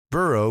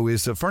Burrow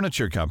is a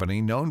furniture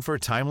company known for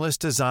timeless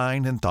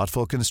design and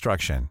thoughtful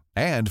construction,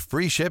 and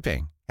free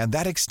shipping, and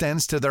that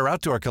extends to their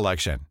outdoor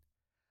collection.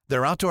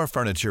 Their outdoor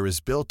furniture is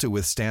built to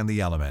withstand the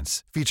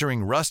elements,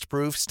 featuring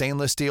rust-proof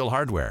stainless steel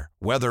hardware,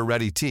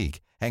 weather-ready teak,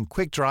 and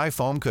quick-dry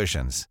foam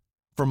cushions.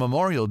 For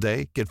Memorial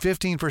Day, get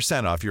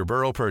 15% off your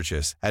Burrow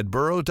purchase at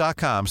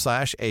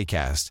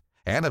burrow.com/acast,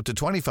 and up to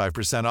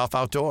 25% off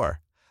outdoor.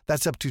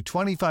 That's up to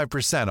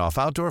 25% off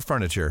outdoor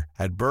furniture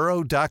at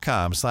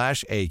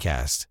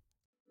burrow.com/acast.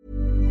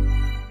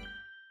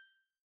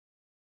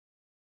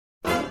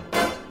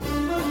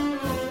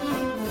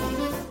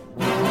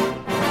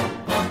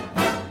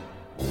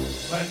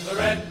 When the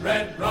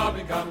red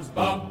robin comes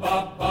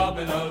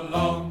bobbing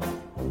along,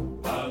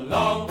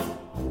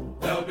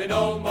 there'll be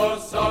no more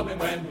sobbing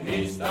when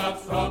he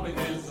starts throbbing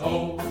his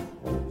old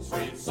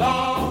sweet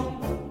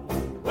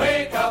song.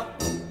 Wake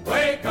up,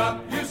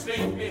 you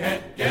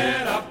sleepyhead,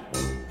 get up,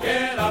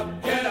 get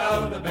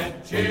out of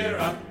bed, cheer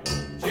up,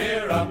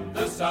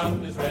 the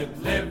sun is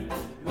red, live,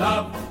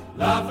 love,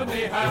 laugh and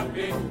be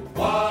happy.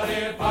 What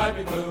if I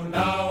be blue?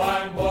 Now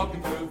I'm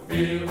walking through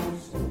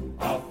fields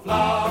of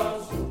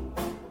flowers.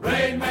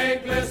 Rain may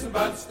glisten,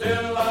 but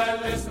still I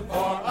listen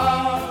for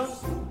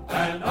hours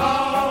and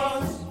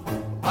hours.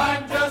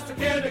 I'm just a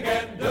kid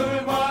again,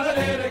 doing what I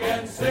did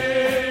again,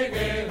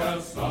 singing a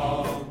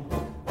song.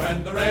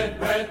 When the red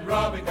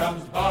robin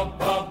comes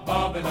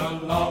bobbing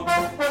along.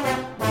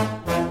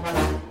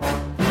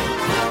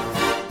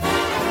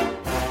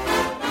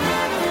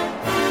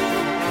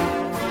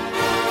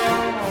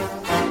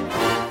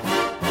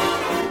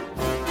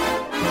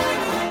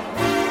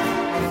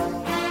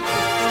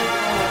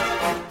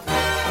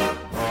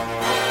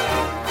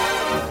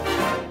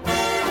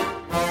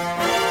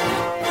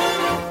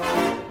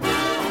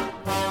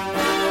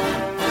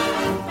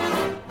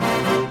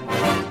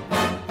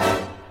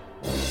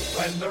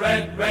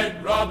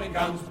 Red robin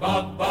comes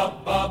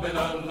bobbing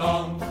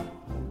along.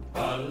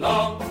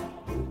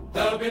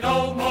 There'll be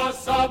no more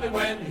sobbing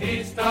when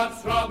he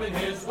starts throbbing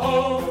his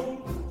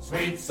whole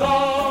sweet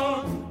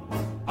song.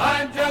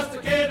 I'm just a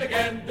kid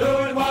again,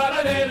 doing what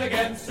I did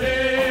again,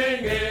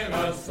 singing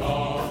a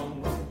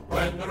song.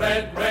 When the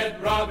red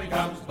robin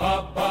comes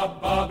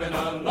bobbing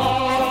along.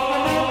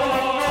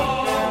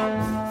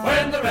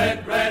 When the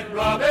red robin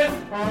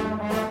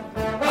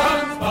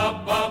comes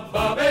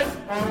bobbing.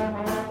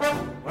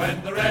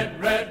 When the red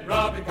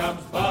robin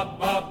comes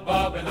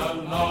bobbing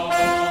along.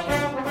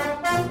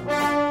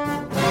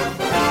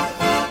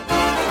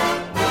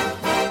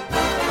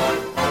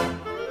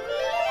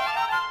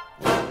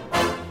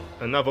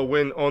 Another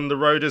win on the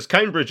road as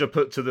Cambridge are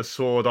put to the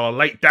sword. Our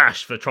late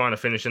dash for trying to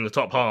finish in the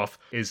top half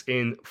is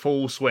in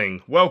full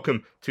swing.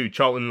 Welcome to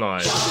Charlton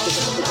Live.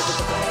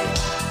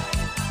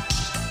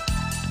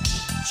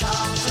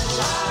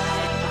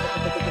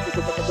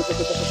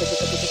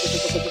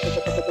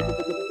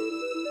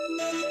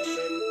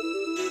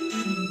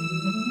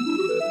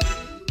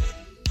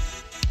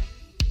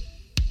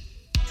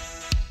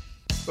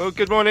 Well,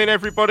 good morning,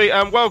 everybody,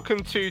 and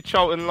welcome to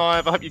Charlton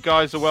Live. I hope you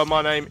guys are well.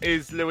 My name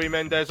is Louis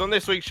Mendez. On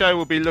this week's show,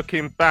 we'll be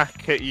looking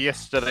back at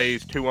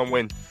yesterday's 2-1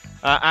 win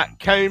at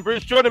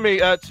Cambridge. Joining me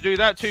to do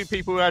that, two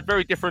people who had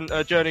very different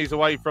journeys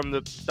away from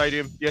the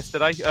stadium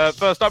yesterday.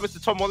 First up,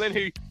 Mr. Tom Wallin, who,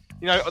 you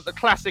know, at the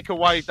classic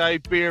away day,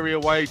 beery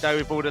away day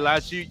with all the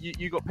lads,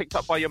 you got picked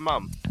up by your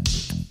mum.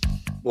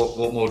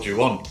 What more do you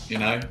want? You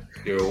know,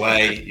 you're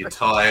away, you're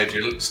tired,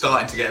 you're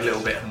starting to get a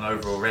little bit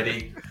hungover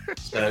already.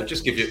 So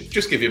just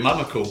give your mum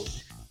a call.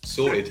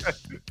 Sorted.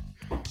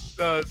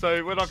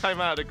 So when I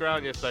came out of the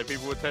ground yesterday,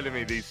 people were telling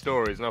me these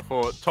stories, and I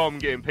thought Tom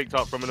getting picked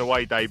up from an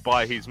away day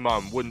by his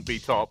mum wouldn't be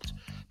topped.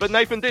 But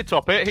Nathan did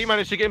top it. He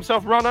managed to get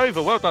himself run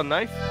over. Well done,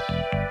 Nath.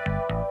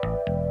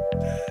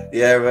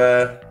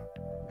 Yeah,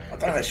 I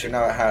don't actually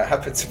know how it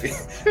happened to be.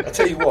 I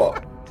tell you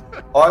what,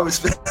 I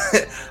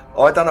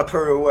done a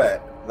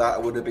pirouette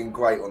that would have been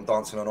great on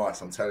Dancing on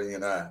Ice. I'm telling you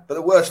now. But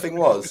the worst thing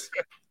was,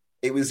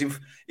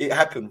 it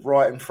happened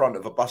right in front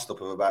of a bus stop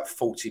of about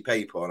 40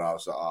 people, and I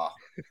was like,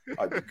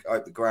 I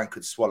hope the ground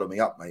could swallow me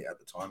up, mate, at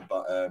the time.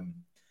 But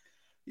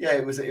yeah,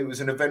 it was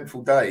an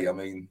eventful day. I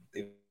mean,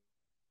 it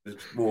was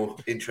more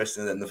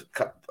interesting than the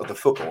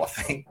football, I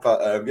think.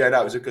 But yeah,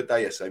 no, it was a good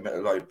day yesterday. Met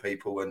a load of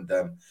people, and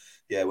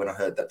yeah, when I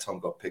heard that Tom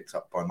got picked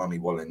up by Mummy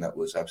Wallin, that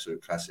was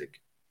absolute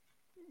classic.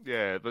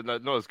 Yeah, but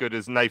not as good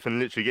as Nathan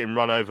literally getting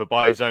run over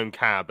by his own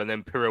cab and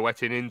then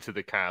pirouetting into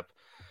the cab.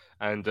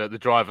 And the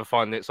driver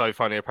finding it so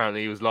funny,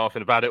 apparently he was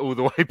laughing about it all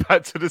the way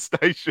back to the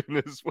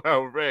station as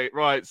well.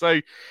 Right.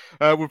 So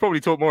we'll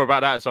probably talk more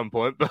about that at some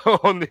point. But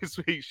on this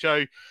week's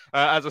show,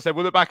 as I said,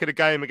 we'll look back at the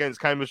game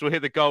against Cambridge. We'll hear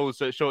the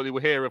goals shortly.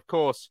 We'll hear, of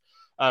course,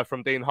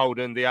 from Dean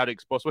Holden, the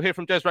Addicts boss. We'll hear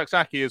from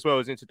RAK-SAKYI as well,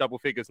 as into double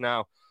figures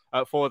now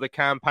for the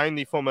campaign.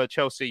 The former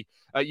Chelsea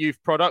youth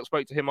product.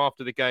 Spoke to him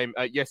after the game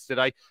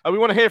yesterday. We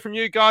want to hear from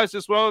you guys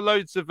as well.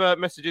 Loads of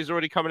messages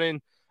already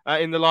coming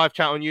in the live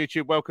chat on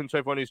YouTube. Welcome to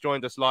everyone who's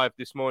joined us live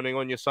this morning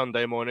on your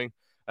Sunday morning.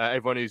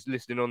 Everyone who's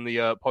listening on the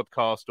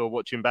podcast or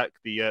watching back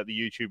the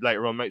YouTube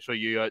later on, make sure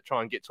you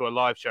try and get to a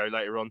live show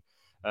later on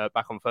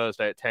back on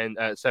Thursday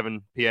at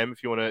 7 p.m.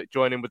 if you want to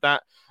join in with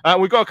that.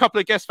 We've got a couple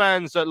of guest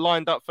fans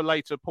lined up for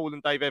later. Paul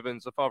and Dave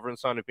Evans, the father and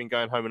son, have been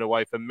going home and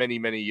away for many,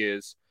 many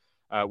years.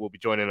 Will be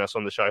joining us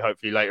on the show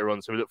hopefully later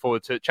on. So we look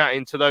forward to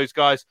chatting to those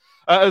guys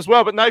as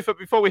well. But Nathan,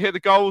 before we hear the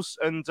goals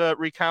and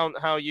recount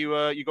how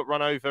you got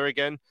run over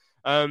again,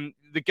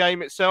 the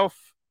game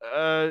itself,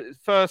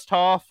 first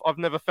half, I've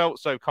never felt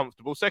so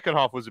comfortable. Second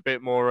half was a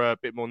bit more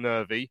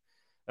nervy.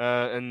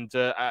 And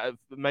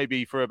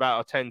maybe for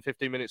about a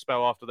 10-15 minute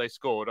spell after they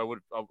scored, I would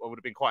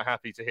have been quite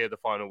happy to hear the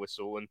final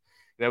whistle. And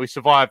we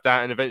survived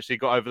that and eventually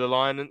got over the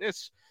line. And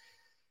it's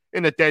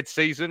in a dead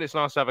season. It's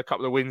nice to have a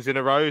couple of wins in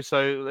a row.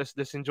 So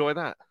let's enjoy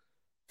that.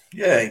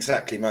 Yeah,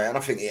 exactly, mate. And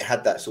I think it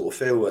had that sort of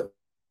feel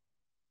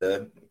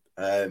in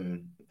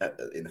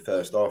the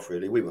first half.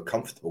 Really, we were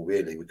comfortable.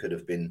 Really, we could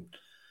have been.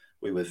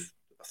 I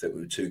think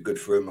we were too good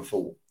for them. I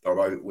thought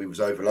we was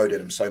overloading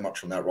them so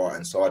much on that right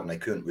hand side, and they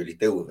couldn't really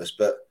deal with us.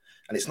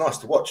 And it's nice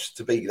to watch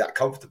to be that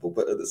comfortable,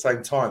 but at the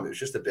same time, it was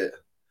just a bit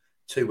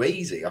too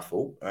easy, I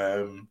thought.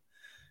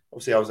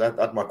 Obviously, I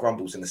had my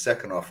grumbles in the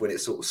second half when it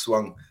sort of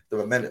swung, the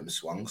momentum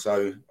swung,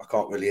 so I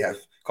can't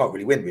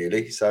really win,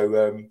 really.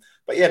 So,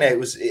 but yeah,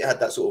 no, it had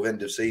that sort of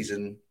end of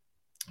season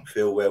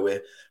feel where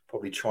we're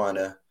probably trying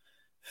to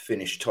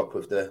finish top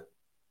of the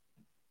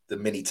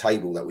mini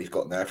table that we've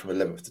got now from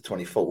 11th to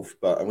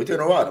 24th, and we're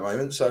doing all right at the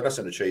moment, so that's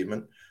an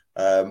achievement.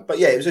 But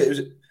yeah, it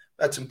was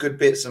had some good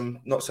bits, some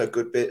not so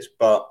good bits,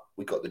 but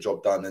we got the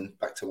job done and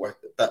back to whack.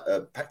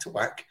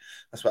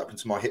 That's what happened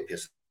to my hip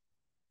yesterday.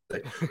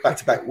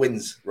 Back-to-back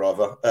wins,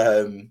 rather.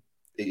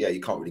 Yeah,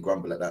 you can't really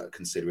grumble at that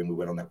considering we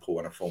went on that poor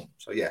run of form.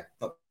 So yeah.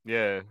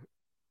 Yeah,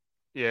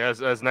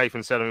 as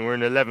Nathan said, I mean, we're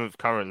in 11th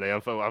currently.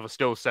 I'm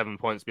still 7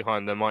 points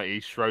behind the mighty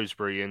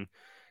Shrewsbury in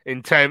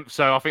 10th.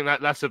 So I think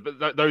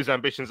those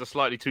ambitions are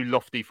slightly too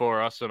lofty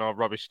for us and our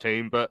rubbish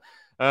team. But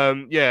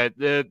yeah,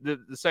 the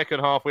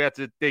second half we had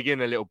to dig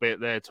in a little bit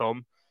there,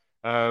 Tom.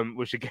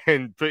 Which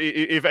again,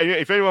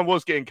 if anyone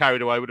was getting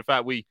carried away with the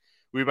fact we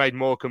made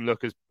Morecambe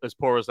look as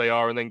poor as they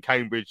are, and then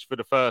Cambridge for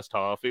the first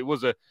half, it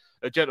was a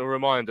gentle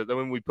reminder that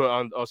when we put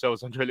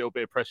ourselves under a little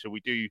bit of pressure,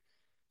 we do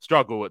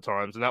struggle at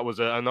times. And that was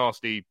a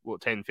nasty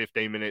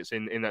 10-15 minutes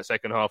in that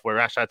second half where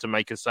Ash had to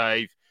make a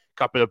save, a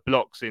couple of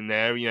blocks in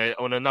there.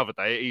 On another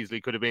day, it easily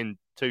could have been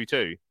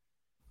 2-2.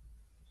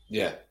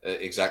 Yeah,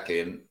 exactly.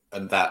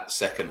 And that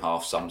second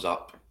half sums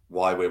up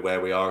why we're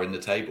where we are in the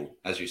table.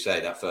 As you say,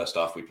 that first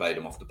half we played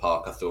them off the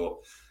park. I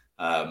thought,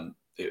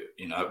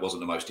 it wasn't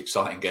the most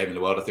exciting game in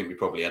the world. I think we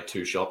probably had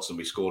 2 shots and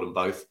we scored them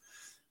both.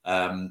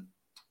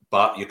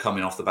 But you're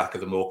coming off the back of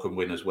the Morecambe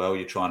win as well.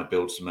 You're trying to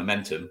build some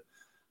momentum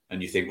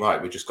and you think,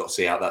 right, we've just got to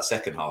see out that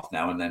second half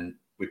now. And then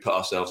we put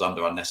ourselves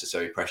under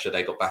unnecessary pressure.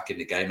 They got back in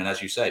the game. And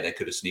as you say, they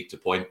could have sneaked a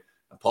point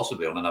and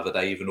possibly on another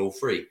day, even all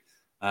 3.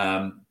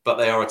 But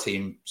they are a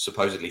team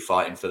supposedly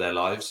fighting for their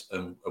lives,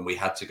 and we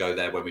had to go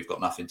there when we've got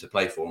nothing to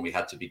play for, and we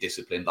had to be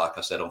disciplined, like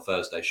I said on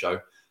Thursday's show.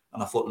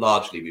 And I thought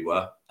largely we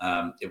were.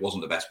 It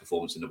wasn't the best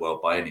performance in the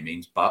world by any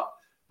means, but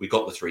we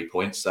got the 3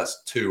 points.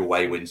 That's 2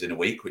 away wins in a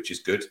week, which is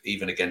good,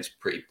 even against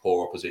pretty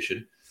poor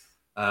opposition.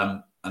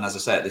 And as I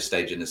say, at this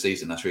stage in the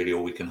season, that's really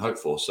all we can hope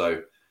for.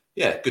 So,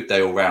 yeah, good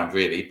day all round,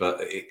 really. But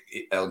it,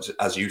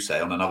 as you say,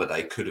 on another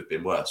day, could have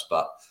been worse.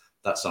 But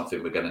that's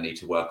something we're going to need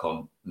to work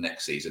on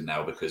next season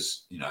now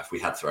because, if we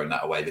had thrown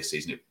that away this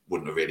season, it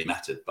wouldn't have really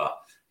mattered. But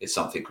it's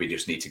something we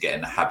just need to get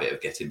in the habit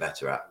of getting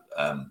better at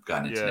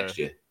going into next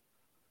year.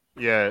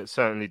 Yeah,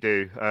 certainly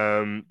do.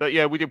 But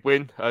yeah, we did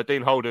win.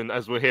 Dean Holden,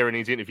 as we'll hear in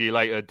his interview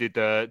later, did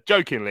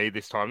jokingly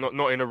this time,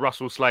 not in a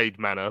Russell Slade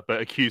manner, but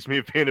accused me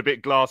of being a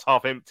bit glass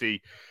half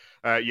empty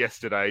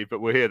yesterday. But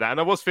we'll hear that. And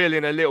I was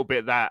feeling a little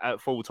bit that at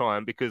full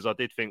time because I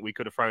did think we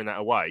could have thrown that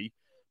away.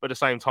 But at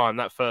the same time,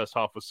 that first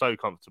half was so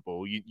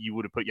comfortable. You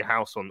would have put your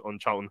house on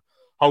Charlton,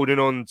 holding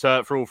on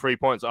for all 3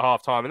 points at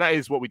half time. And that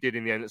is what we did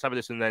in the end. Let's have a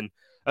listen then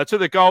to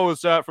the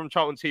goals from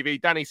Charlton TV.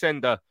 Danny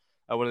Sender,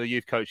 one of the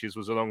youth coaches,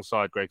 was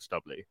alongside Greg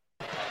Stubley.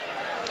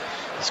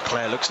 As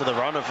Claire looks at the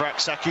run of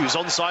RAK-SAKYI, who's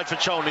onside for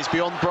Charlton. He's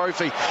beyond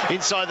Brophy,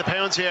 inside the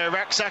penalty area.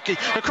 RAK-SAKYI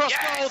across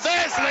goal.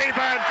 There's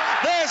Liban.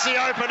 There's the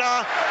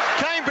opener.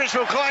 Cambridge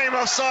will claim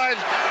offside.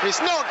 It's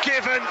not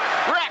given.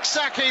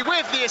 RAK-SAKYI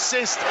with the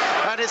assist,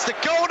 and it's the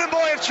golden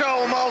boy of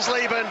Charlton, Miles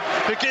Liban,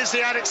 who gives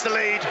the Addicts the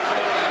lead.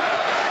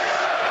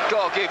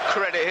 Got to give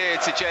credit here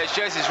to Jez.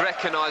 Jez has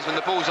recognised when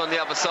the ball's on the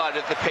other side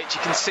of the pitch. You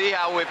can see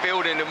how we're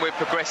building and we're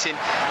progressing.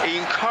 He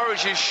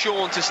encourages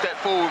Sean to step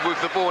forward with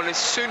the ball, and as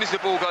soon as the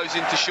ball goes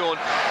into Sean,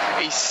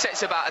 he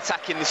sets about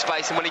attacking the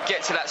space, and when he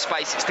gets to that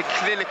space, it's the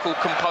clinical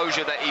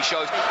composure that he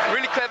shows.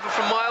 Really clever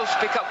from Miles to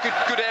pick up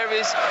good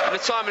areas, and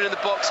the timing in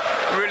the box,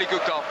 really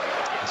good goal.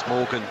 As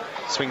Morgan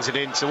swings it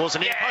in towards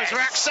an in-post.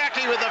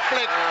 RAK-SAKYI with a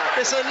flick.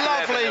 It's a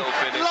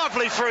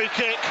lovely free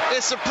kick.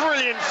 It's a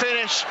brilliant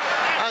finish,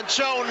 and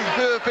Charlton,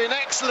 who have been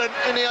excellent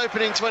in the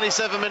opening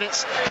 27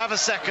 minutes, have a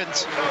second.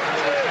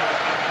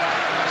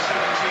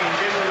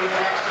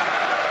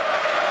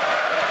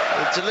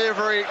 The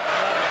delivery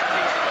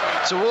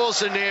towards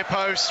the near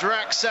post.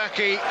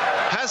 RAK-SAKYI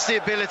has the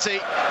ability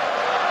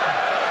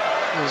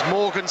As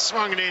Morgan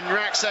swung it in,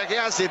 RAK-SAKYI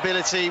has the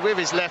ability with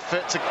his left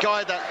foot to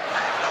guide that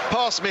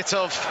past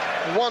Mitov.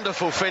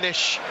 Wonderful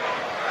finish,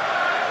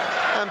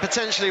 and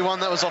potentially one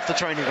that was off the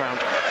training ground.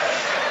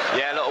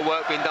 Yeah, a lot of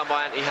work being done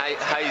by Anthony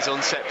Hayes on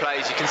set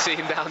plays. You can see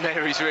him down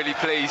there, he's really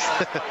pleased.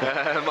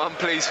 I'm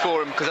pleased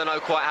for him because I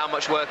know quite how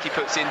much work he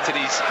puts into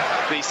these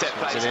set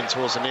plays. In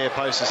towards the near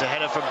post, there's a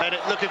header from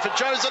Bennett looking for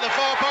Jones at the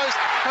far post.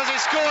 Has he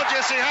scored?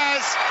 Yes, he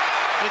has.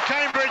 And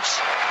Cambridge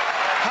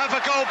have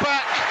a goal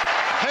back.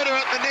 Header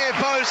at the near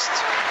post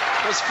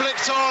was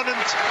flicked on,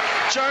 and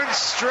Jones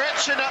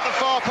stretching at the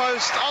far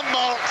post,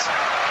 unmarked,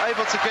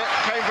 able to get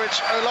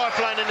Cambridge a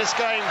lifeline in this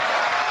game.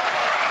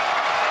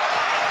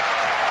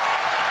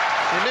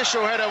 The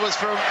initial header was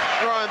from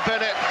Ryan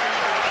Bennett.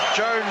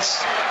 Jones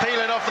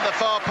peeling off at the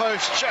far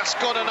post, just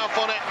got enough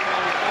on it.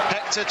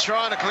 Hector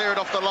trying to clear it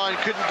off the line,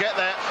 couldn't get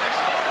there.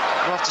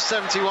 And after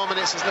 71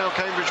 minutes, it's now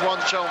Cambridge 1,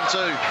 Charlton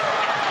 2.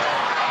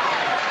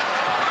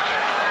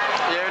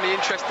 Yeah, in the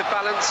interest of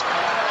balance,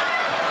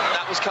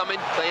 that was coming.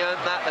 They earned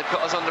that. They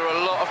put us under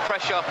a lot of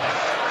pressure.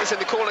 Listen,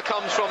 the corner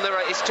comes from there.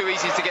 It's too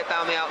easy to get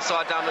down the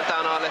outside, down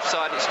our left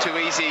side. It's too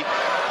easy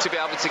to be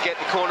able to get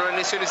the corner. And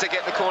as soon as they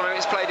get the corner,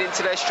 it's played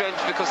into their strength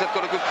because they've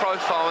got a good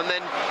profile. And then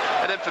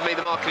for me,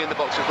 the marking in the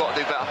box, we've got to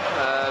do better.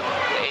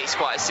 It's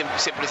quite as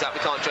simple as that.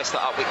 We can't dress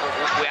that up. We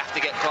have to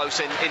get close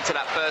into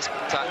that first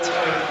contact.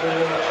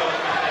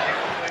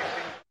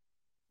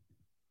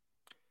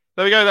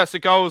 There we go. That's the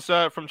goals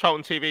from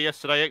Charlton TV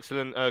yesterday.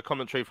 Excellent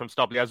commentary from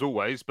Stubley, as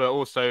always, but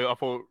also I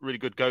thought really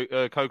good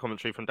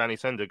co-commentary from Danny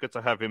Sender. Good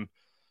to have him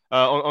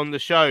on the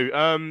show.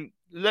 I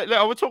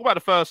will talk about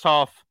the first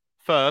half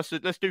first.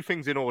 Let's do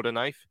things in order,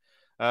 Nath.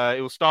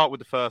 It will start with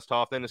the first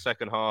half, then the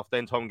second half,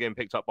 then Tom getting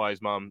picked up by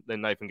his mum, then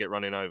Nathan get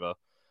running over.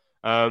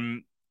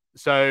 It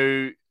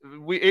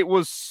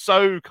was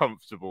so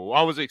comfortable.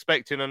 I was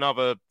expecting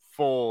another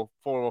 4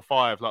 or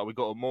 5 like we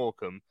got at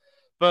Morecambe.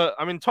 But,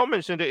 I mean, Tom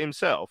mentioned it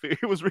himself.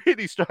 It was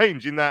really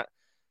strange in that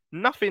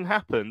nothing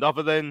happened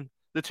other than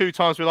the 2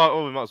 times we were like,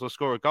 we might as well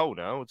score a goal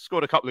now. We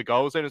scored a couple of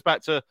goals. Then it's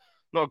back to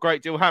not a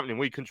great deal happening.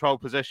 We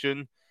controlled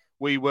possession.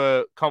 We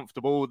were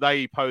comfortable.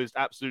 They posed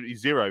absolutely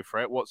zero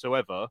threat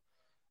whatsoever.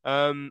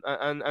 And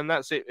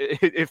that's it.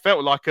 It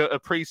felt like a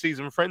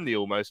pre-season friendly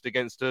almost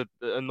against a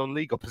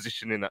non-league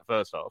opposition in that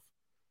first half.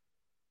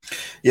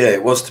 Yeah,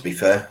 it was, to be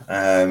fair.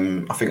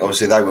 I think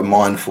obviously they were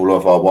mindful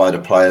of our wider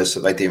players,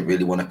 so they didn't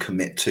really want to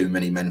commit too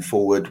many men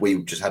forward.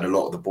 We just had a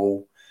lot of the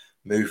ball,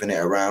 moving it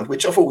around,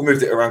 which I thought we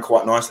moved it around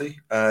quite nicely.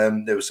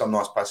 There were some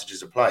nice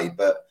passages of play,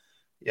 but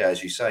yeah,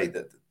 as you say,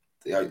 that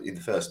in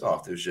the first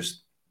half there was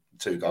just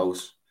 2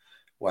 goals.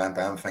 Wham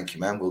bam, thank you,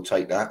 man. We'll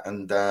take that.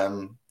 And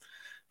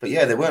but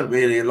yeah, there weren't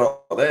really a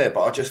lot there.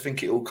 But I just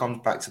think it all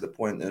comes back to the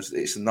point that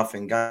it's a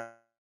nothing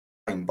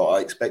game. But I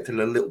expected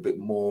a little bit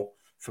more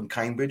from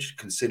Cambridge,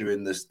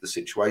 considering the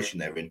situation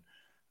they're in.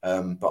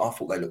 But I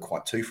thought they looked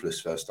quite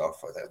toothless first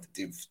half. I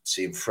didn't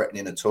see them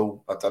threatening at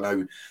all. I don't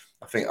know.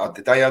 I think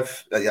they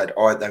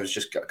was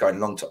just going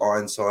long to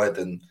Ironside,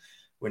 and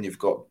when you've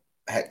got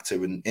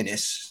Hector and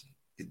Innes,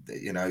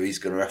 he's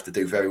going to have to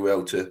do very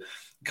well to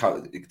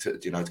come and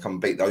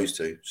beat those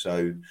 2.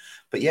 So,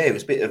 but yeah, it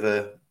was a bit of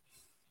it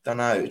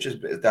was just a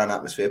bit of down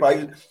atmosphere.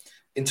 But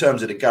in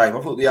terms of the game, I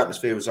thought the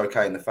atmosphere was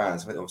okay in the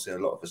fans. I think obviously a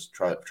lot of us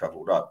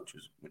travelled up, which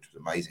was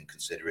amazing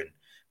considering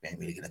we ain't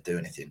really going to do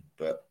anything.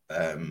 But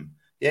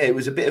yeah, it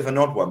was a bit of an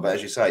odd one. But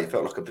as you say, it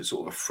felt like a bit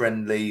sort of a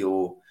friendly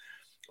or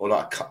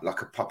like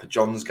a Papa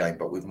John's game,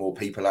 but with more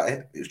people at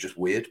it. It was just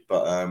weird.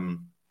 But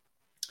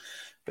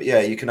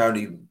yeah, you can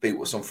only beat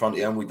what's on front of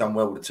you, and we've done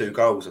well with the 2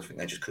 goals. I think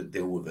they just couldn't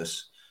deal with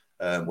us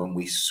when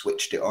we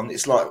switched it on.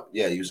 It's like,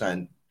 yeah, you were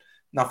saying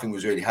nothing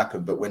was really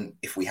happened, but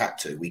if we had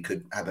to, we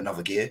could have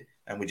another gear.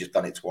 And we just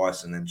done it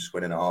twice, and then just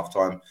went in at half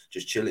time,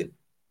 just chilling.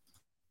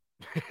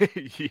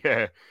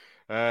 It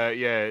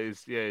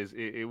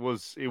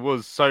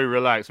was so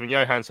relaxed. I mean,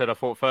 Johan said, I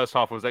thought first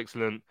half was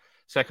excellent.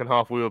 Second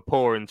half, we were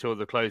poor until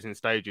the closing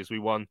stages. We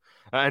won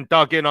and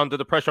dug in under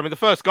the pressure. I mean, the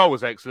first goal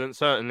was excellent,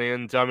 certainly.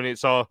 And I mean,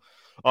 it's our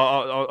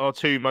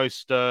 2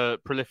 most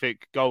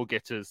prolific goal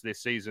getters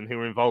this season who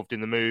were involved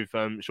in the move.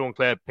 Sean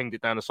Clare pinged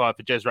it down the side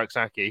for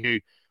RAK-SAKYI, who,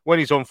 when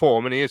he's on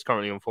form, and he is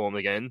currently on form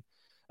again,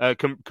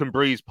 can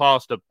breeze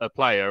past a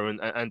player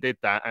and did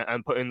that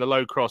and put in the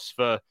low cross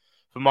for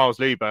Miles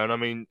Lieber. I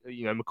mean,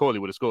 Macaulay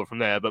would have scored from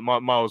there, but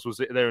Miles was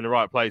there in the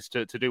right place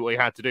to do what he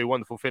had to do.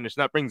 Wonderful finish.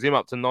 And that brings him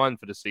up to 9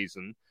 for the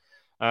season.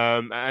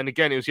 And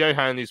again, it was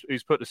Johan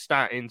who's put the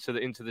stat into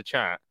the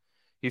chat.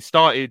 He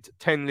started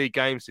 10 league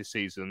games this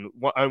season.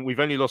 We've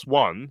only lost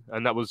 1,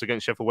 and that was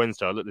against Sheffield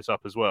Wednesday. I looked this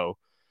up as well.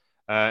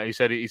 He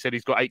said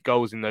he's got 8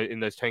 goals in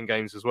those 10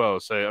 games as well.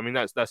 So I mean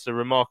that's a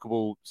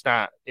remarkable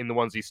stat in the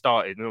ones he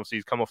started, and obviously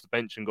he's come off the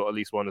bench and got at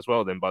least 1 as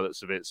well. Then by the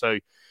looks of it, so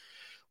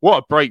what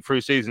a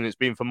breakthrough season it's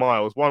been for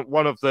Miles.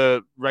 One of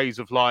the rays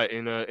of light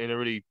in a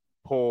really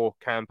poor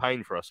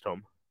campaign for us,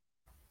 Tom.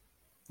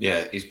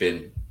 Yeah, he's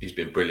been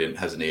brilliant,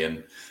 hasn't he?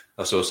 And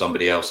I saw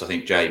somebody else, I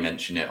think Jay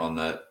mentioned it on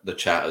the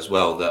chat as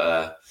well,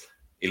 that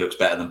he looks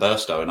better than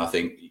Burstow. And I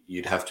think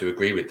you'd have to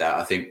agree with that.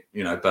 I think,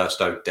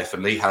 Burstow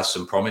definitely has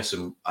some promise.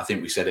 And I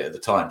think we said it at the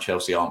time,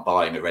 Chelsea aren't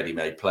buying a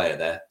ready-made player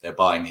there. They're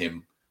buying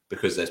him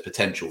because there's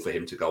potential for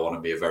him to go on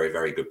and be a very,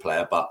 very good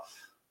player. But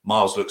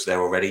Miles looks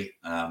there already.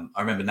 I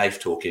remember Nath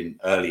talking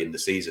early in the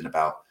season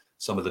about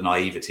some of the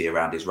naivety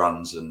around his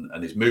runs and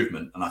his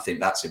movement. And I think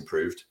that's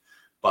improved.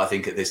 But I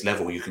think at this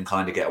level, you can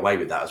kind of get away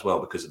with that as well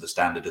because of the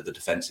standard of the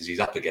defences he's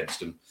up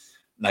against. And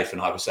Nathan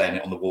and I were saying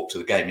it on the walk to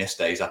the game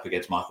yesterday. He's up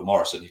against Michael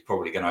Morrison. He's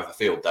probably going to have a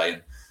field day.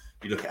 And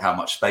you look at how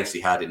much space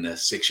he had in the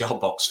 6-yard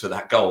box for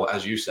that goal.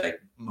 As you say,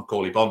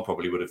 Macaulay Bond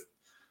probably would have,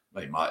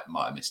 he might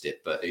have missed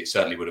it, but it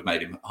certainly would have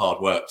made him hard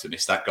work to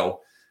miss that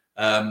goal.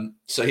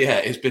 So yeah,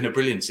 it's been a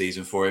brilliant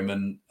season for him.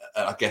 And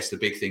I guess the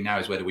big thing now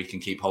is whether we can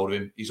keep hold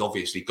of him. He's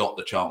obviously got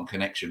the Charlton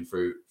connection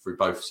through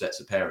both sets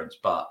of parents,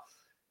 but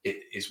it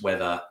is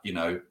whether,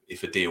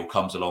 if a deal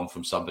comes along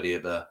from somebody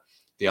at the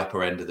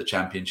upper end of the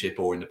Championship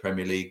or in the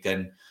Premier League,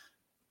 then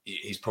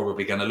he's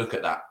probably going to look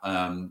at that.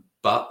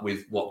 But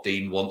with what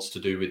Dean wants to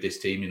do with this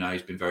team,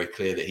 he's been very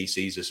clear that he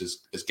sees us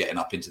as getting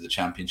up into the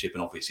Championship.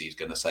 And obviously he's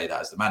going to say that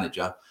as the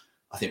manager.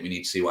 I think we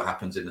need to see what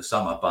happens in the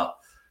summer. But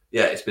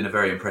yeah, it's been a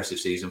very impressive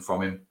season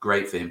from him.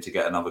 Great for him to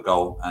get another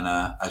goal. And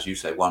as you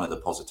say, one of the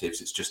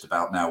positives, it's just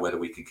about now whether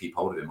we can keep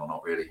hold of him or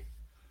not, really.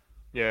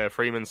 Yeah,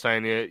 Freeman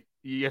saying it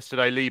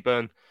yesterday,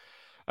 Leeburn,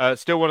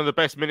 still one of the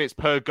best minutes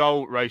per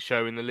goal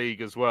ratio in the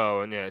league as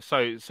well. And yeah,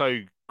 so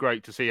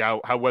great to see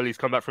how well he's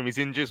come back from his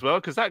injury as well,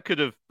 because that could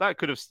have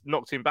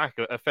knocked him back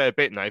a fair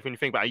bit now. When you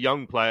think about a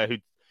young player who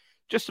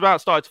just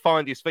about started to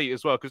find his feet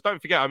as well. Because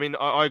don't forget,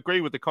 I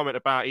agree with the comment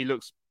about he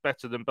looks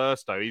better than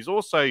Burstow. He's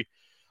also,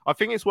 I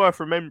think it's worth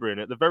remembering,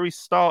 at the very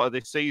start of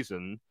this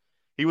season,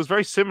 he was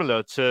very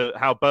similar to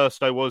how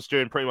Burstow was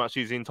during pretty much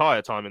his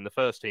entire time in the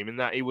first team, in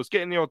that he was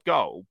getting the odd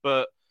goal,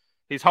 but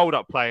his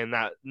hold-up play in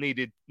that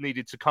needed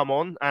to come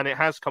on, and it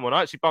has come on.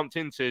 I actually bumped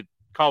into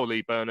Carl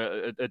Leeburn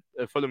at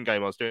a Fulham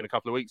game I was doing a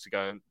couple of weeks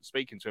ago, and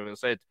speaking to him, and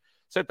said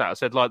that. I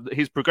said, like,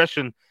 his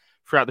progression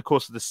throughout the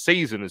course of the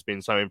season has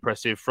been so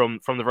impressive from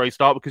the very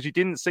start, because you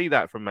didn't see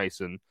that from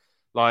Mason.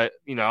 Like,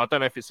 I don't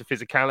know if it's the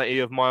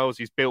physicality of Miles,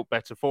 he's built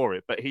better for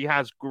it, but he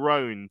has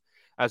grown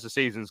as the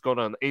season's gone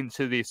on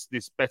into this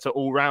better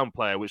all-round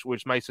player,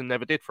 which Mason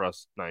never did for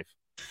us, Nath.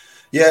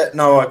 Yeah,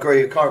 no, I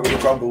agree. I can't really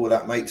grumble with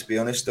that, mate, to be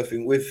honest. I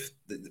think with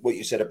what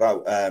you said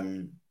about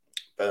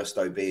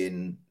Burstow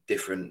being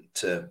different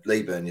to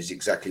Leeburn is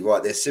exactly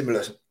right. They're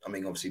similar.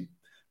 Obviously,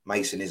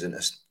 Mason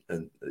isn't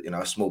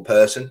a small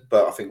person,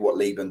 but I think what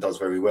Leeburn does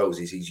very well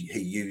is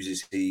he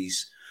uses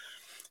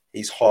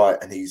his height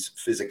and his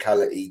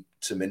physicality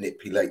to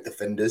manipulate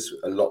defenders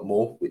a lot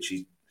more, which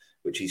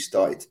he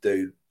started to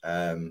do,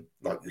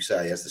 like you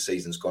say, as the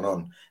season's gone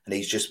on. And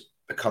he's just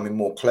becoming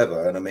more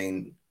clever.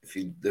 And if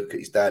you look at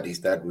his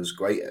dad was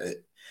great at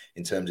it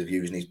in terms of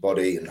using his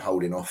body and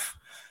holding off,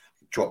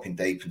 dropping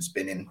deep and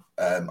spinning.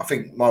 I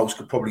think Miles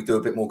could probably do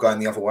a bit more going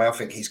the other way. I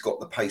think he's got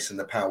the pace and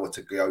the power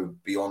to go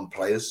beyond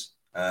players.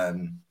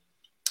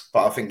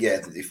 But I think,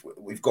 if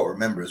we've got to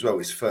remember as well,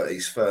 his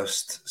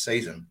first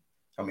season.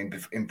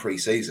 In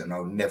pre-season, I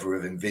would never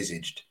have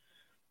envisaged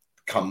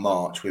come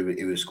March, he would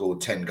have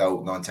scored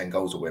 9, 10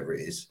 goals or whatever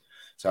it is.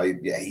 So,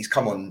 yeah, he's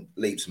come on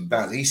leaps and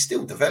bounds. He's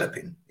still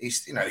developing.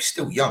 He's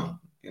still young.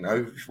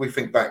 If we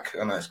think back,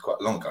 I know it's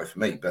quite long ago for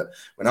me, but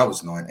when I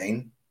was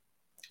 19,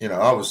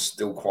 I was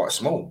still quite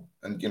small.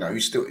 And,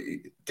 he's still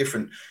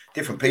different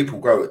people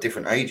grow at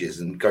different ages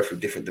and go through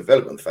different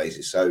development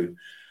phases. So,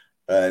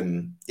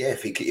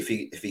 if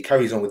he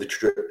carries on with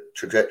the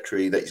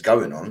trajectory that he's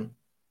going on,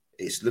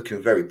 it's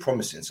looking very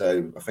promising.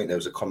 So I think there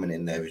was a comment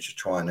in there which is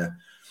trying to,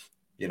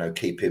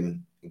 keep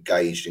him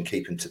engaged and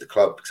keep him to the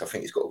club, because I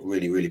think he's got a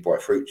really, really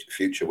bright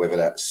future, whether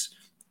that's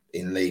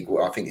in League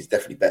One. I think it's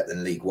definitely better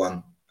than League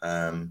One.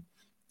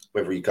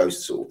 Whether he goes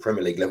to sort of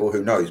Premier League level,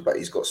 who knows? But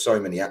he's got so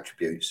many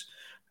attributes.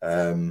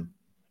 And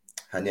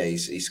yeah,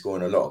 he's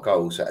scoring a lot of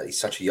goals at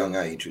such a young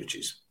age, which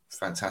is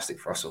fantastic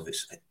for us,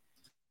 obviously.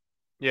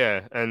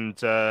 Yeah, and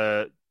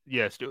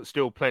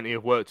still plenty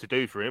of work to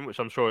do for him, which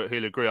I'm sure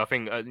he'll agree. I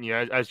think,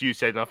 as you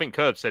said, and I think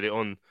Curb said it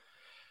on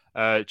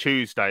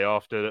Tuesday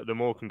after the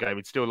Morecambe game,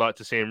 we'd still like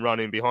to see him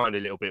running behind a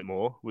little bit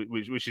more,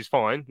 which is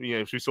fine.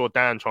 Which we saw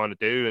Dan trying to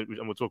do,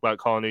 and we'll talk about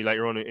Carnu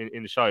later on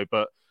in the show.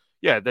 But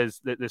yeah, there's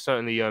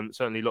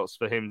certainly lots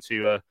for him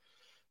to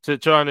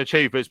try and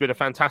achieve. But it's been a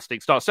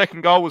fantastic start.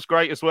 Second goal was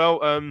great as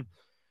well.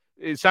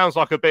 It sounds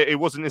like it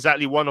wasn't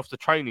exactly one off the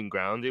training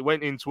ground. It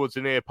went in towards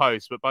the near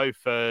post, but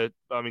both,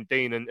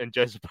 Dean and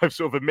Jez both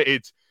sort of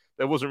admitted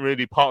there wasn't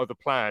really part of the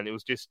plan. It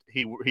was just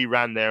he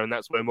ran there, and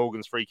that's where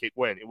Morgan's free kick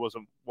went. It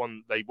wasn't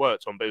one they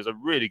worked on, but it was a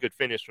really good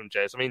finish from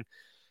Jez.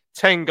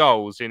 10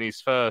 goals in his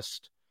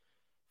first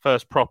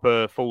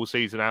proper full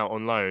season out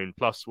on loan,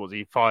 plus was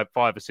he five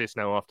assists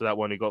now after that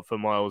one he got for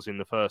Miles in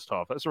the first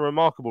half. That's a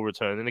remarkable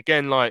return. And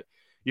again,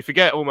 you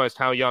forget almost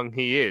how young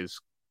he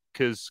is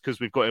because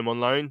we've got him on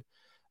loan.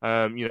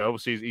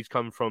 Obviously he's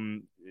come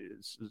from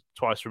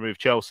twice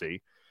removed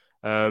Chelsea,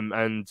 and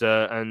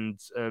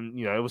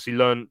obviously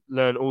learn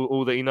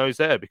all that he knows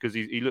there, because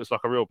he looks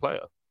like a real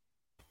player.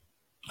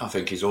 I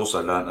think he's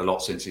also learned a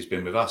lot since he's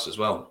been with us as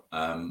well.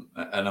 And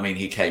I mean,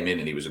 he came in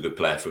and he was a good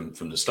player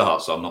from the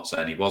start, so I'm not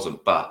saying he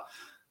wasn't, but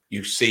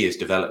you see his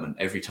development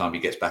every time he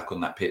gets back on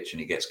that pitch and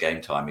he gets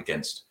game time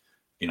against,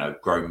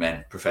 grown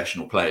men,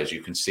 professional players.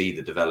 You can see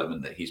the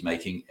development that he's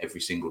making every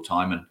single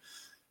time. And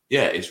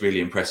yeah, it's really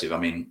impressive. I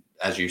mean,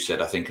 as you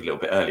said, I think a little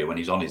bit earlier, when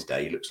he's on his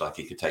day, he looks like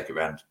he could take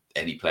around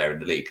any player in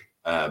the league.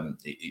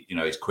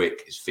 He's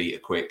quick, his feet are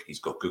quick, he's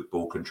got good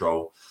ball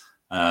control.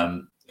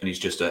 And he's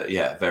just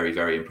a very,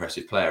 very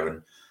impressive player.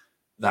 And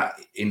that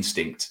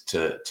instinct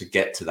to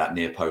get to that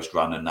near post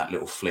run and that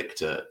little flick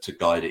to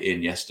guide it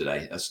in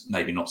yesterday, that's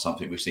maybe not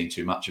something we've seen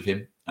too much of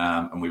him.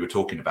 And we were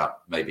talking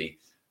about maybe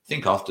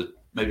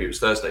it was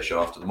Thursday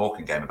show after the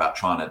Morecambe game about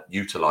trying to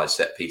utilise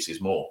set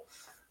pieces more.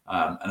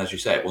 And as you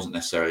say, it wasn't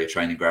necessarily a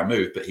training ground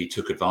move, but he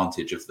took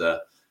advantage of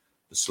the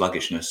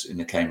sluggishness in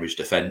the Cambridge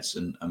defence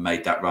and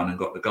made that run and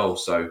got the goal.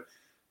 So,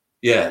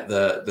 yeah,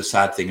 the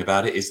sad thing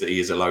about it is that he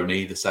is a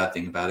loanee. The sad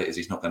thing about it is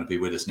he's not going to be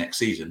with us next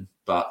season.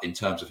 But in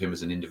terms of him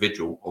as an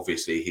individual,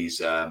 obviously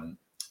he's learned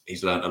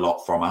a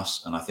lot from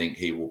us, and I think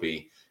he will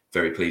be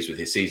very pleased with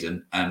his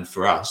season. And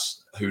for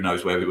us, who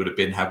knows where we would have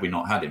been had we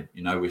not had him?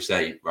 We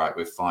say, right,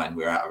 we're fine,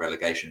 we're out of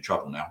relegation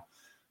trouble now.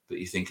 But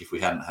you think if we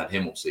hadn't had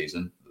him all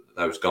season,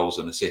 those goals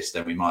and assists,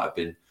 then we might have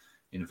been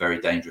in a very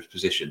dangerous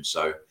position.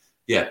 So,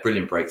 yeah,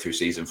 brilliant breakthrough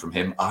season from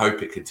him. I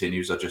hope it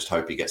continues. I just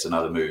hope he gets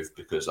another move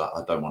because I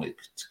don't want it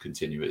to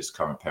continue at his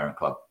current parent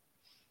club.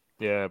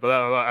 Yeah, but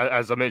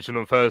as I mentioned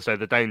on Thursday,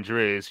 the danger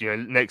is,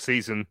 next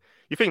season,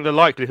 you think the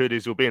likelihood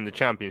is he'll be in the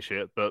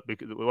Championship, but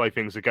because the way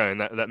things are going,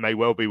 that may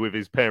well be with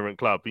his parent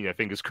club,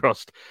 fingers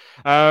crossed.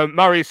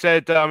 Murray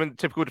said,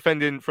 typical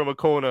defending from a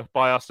corner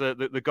by us,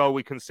 the goal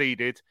we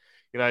conceded.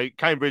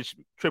 Cambridge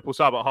triple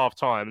sub at half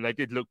time, and they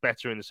did look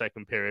better in the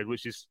second period,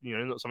 which is,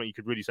 not something you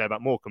could really say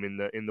about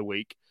Morecambe in the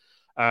week.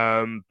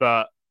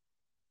 But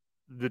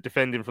the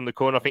defending from the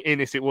corner, I think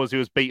Innes he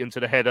was beaten to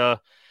the header.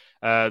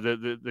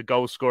 The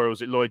goal scorer,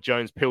 was it Lloyd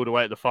Jones, peeled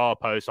away at the far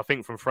post, I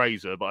think from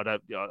Fraser, but I'd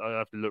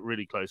have to look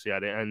really closely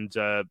at it, and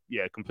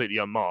completely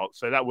unmarked.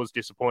 So that was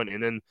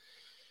disappointing. And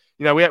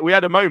we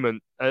had a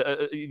moment,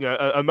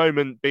 a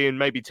moment being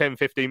maybe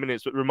 10-15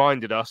 minutes that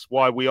reminded us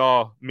why we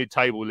are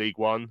mid-table League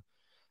One,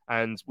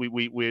 and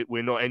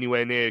we're not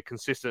anywhere near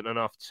consistent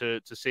enough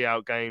to see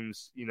out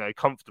games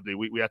comfortably.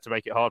 We had to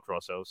make it hard for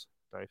ourselves,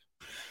 Dave.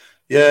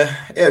 Yeah,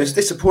 it was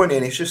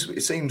disappointing.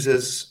 It seems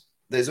as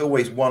there's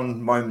always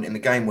one moment in the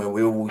game where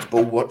we're always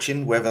ball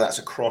watching, whether that's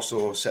a cross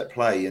or a set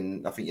play.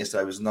 And I think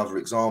yesterday was another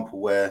example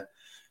where,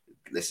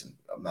 listen,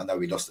 I know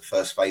we lost the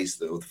first phase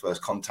or the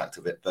first contact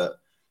of it, but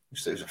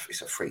it's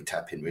a free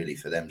tap in really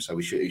for them. So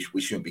we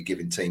shouldn't be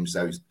giving teams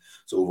those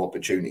sort of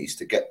opportunities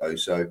to get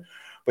those. So,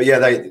 but yeah,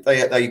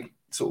 they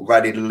sort of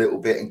rallied a little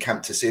bit and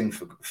camped us in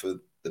for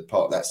the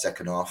part of that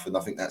second half. And I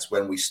think that's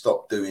when we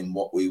stopped doing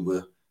what we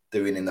were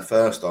doing in the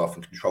first half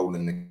and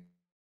controlling the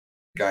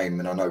game.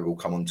 And I know we'll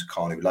come on to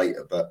Carnu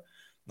later, but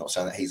not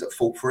saying that he's at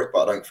fault for it,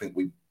 but I don't think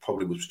we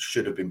probably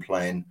should have been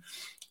playing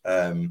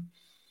to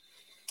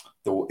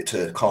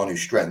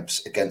Carnu's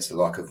strengths against the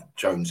like of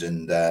Jones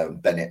and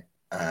Bennett.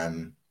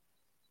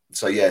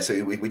 So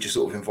we just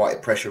sort of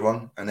invited pressure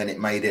on, and then it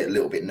made it a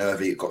little bit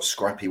nervy. It got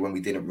scrappy when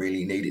we didn't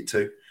really need it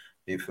to,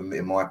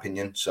 in my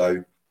opinion.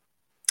 So,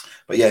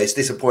 but yeah, it's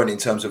disappointing in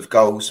terms of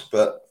goals,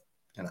 but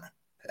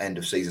end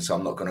of season, so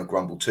I'm not going to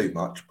grumble too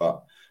much.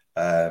 But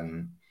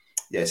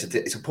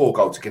it's a poor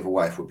goal to give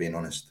away, if we're being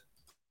honest.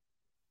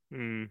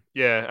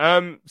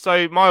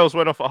 So Miles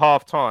went off at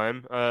half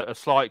time. A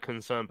slight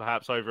concern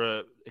perhaps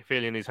over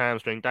feeling his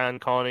hamstring. Dan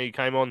Carney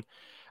came on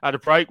at a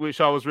break,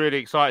 which I was really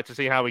excited to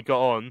see how he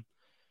got on.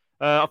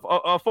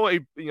 I thought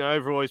he,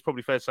 overall, he's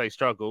probably fair to say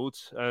struggled.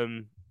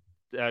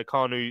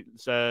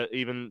 Carnu's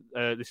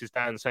this is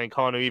Dan saying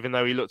Carnu, even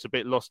though he looked a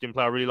bit lost in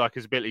play, I really like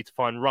his ability to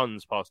find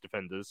runs past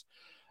defenders.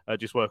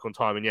 Just work on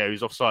time. And yeah, he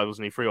was offside,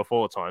 wasn't he, 3 or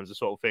 4 times, the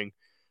sort of thing.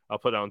 I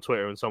put that on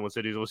Twitter, and someone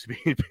said he's also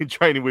been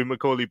training with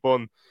Macaulay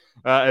Bonne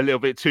a little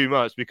bit too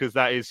much, because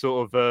that is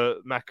sort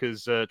of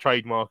Macca's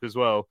trademark as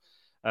well,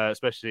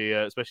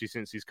 especially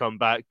since he's come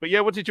back. But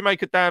yeah, what did you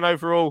make of Dan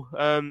overall?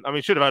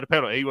 He should have had a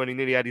penalty when he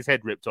nearly had his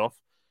head ripped off.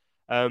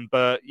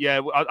 But yeah,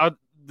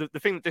 the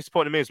thing that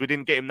disappointed me is we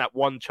didn't get him that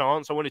one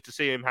chance. I wanted to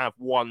see him have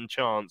one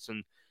chance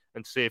and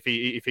to see if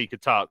he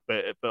could tuck,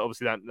 but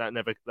obviously that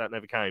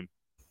never came.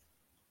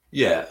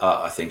 Yeah,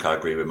 I think I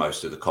agree with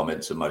most of the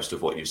comments and most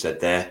of what you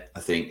said there. I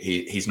think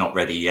he's not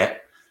ready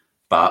yet,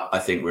 but I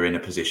think we're in a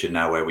position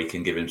now where we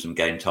can give him some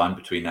game time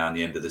between now and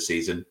the end of the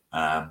season.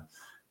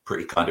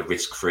 Pretty kind of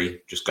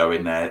risk-free. Just go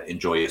in there,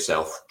 enjoy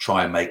yourself,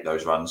 try and make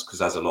those runs,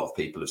 because as a lot of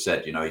people have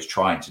said, he's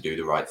trying to do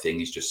the right thing.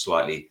 He's just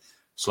slightly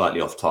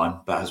off time.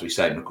 But as we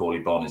say,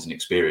 Macaulay Bonne is an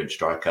experienced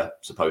striker,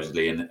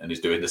 supposedly, and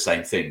is doing the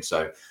same thing.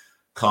 So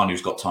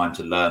Carnu's got time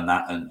to learn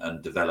that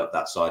and develop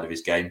that side of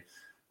his game.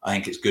 I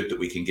think it's good that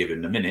we can give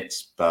him the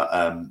minutes, but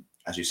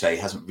as you say,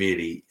 he hasn't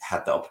really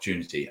had that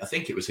opportunity. I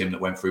think it was him that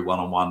went through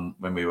one-on-one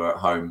when we were at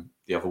home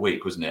the other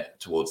week, wasn't it,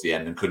 towards the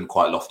end, and couldn't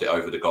quite loft it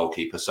over the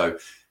goalkeeper. So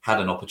had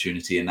an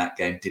opportunity in that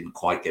game, didn't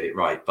quite get it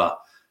right. But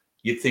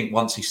you'd think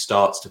once he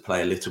starts to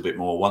play a little bit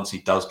more, once he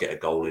does get a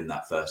goal in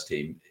that first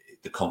team,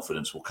 the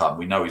confidence will come.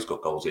 We know he's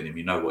got goals in him.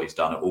 You know what he's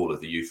done at all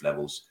of the youth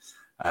levels.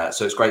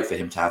 So it's great for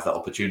him to have that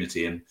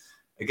opportunity. And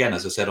again,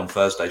 as I said on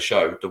Thursday's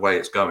show, the way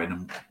it's going,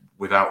 and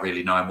without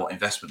really knowing what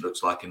investment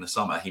looks like in the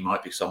summer, he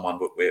might be someone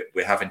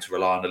we're having to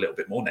rely on a little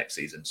bit more next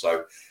season.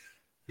 So,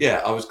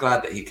 yeah, I was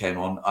glad that he came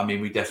on. I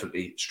mean, we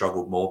definitely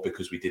struggled more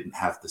because we didn't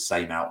have the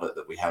same outlet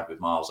that we had with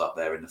Miles up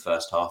there in the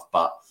first half.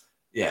 But,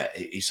 yeah,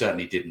 he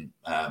certainly didn't.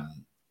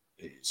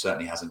 He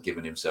certainly hasn't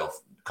given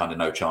himself kind of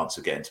no chance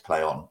of getting to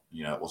play on.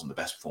 You know, it wasn't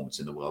the best performance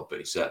in the world, but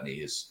he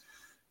certainly has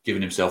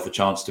given himself a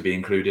chance to be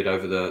included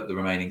over the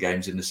remaining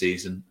games in the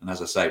season. And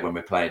as I say, when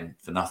we're playing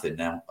for nothing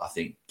now, I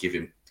think give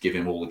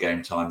him all the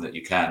game time that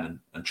you can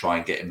and try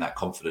and get him that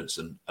confidence.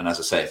 And as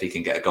I say, if he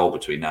can get a goal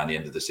between now and the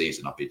end of the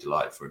season, I'd be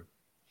delighted for him.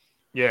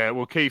 Yeah,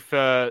 well, Keith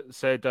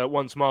said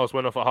once Miles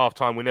went off at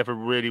half-time, we never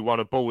really won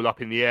a ball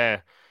up in the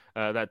air.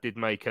 That did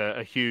make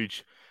a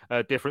huge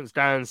difference.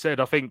 Dan said,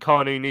 I think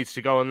Kanu needs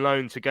to go on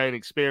loan to gain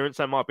experience.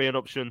 That might be an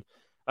option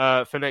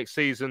for next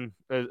season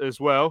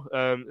as well.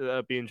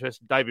 That'd be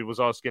interesting. David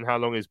was asking how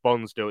long is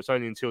Bond's deal. It's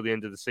only until the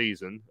end of the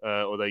season,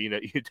 although you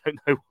don't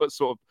know what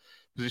sort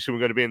of position we're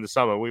going to be in the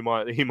summer. We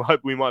might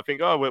think,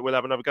 we'll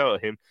have another go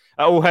at him.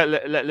 All Hell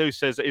Let Loose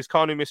says, is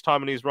Kanu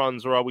mistiming his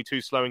runs, or are we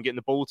too slow in getting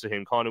the ball to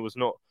him? Kanu was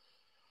not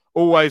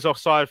always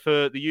offside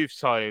for the youth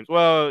teams.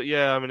 Well,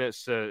 yeah, I mean,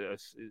 it's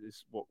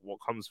what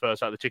comes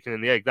first out, the chicken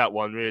and the egg, that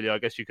one, really. I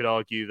guess you could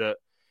argue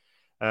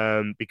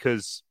that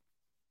because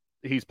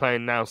he's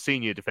playing now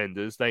senior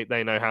defenders,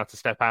 they know how to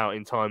step out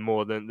in time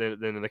more than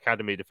an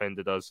academy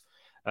defender does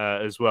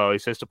as well. He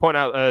says to point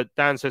out,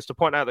 Dan says to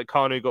point out that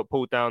Kanu got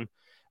pulled down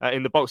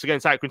in the box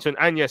against Accrington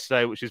and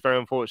yesterday, which is very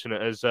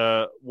unfortunate, as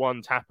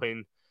one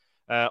tapping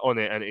on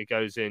it and it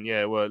goes in.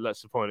 Yeah, well,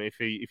 that's the point. If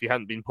he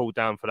hadn't been pulled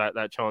down for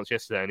that chance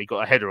yesterday and he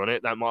got a header on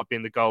it, that might have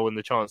been the goal and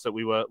the chance that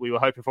we were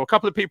hoping for. A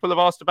couple of people have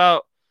asked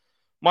about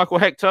Michael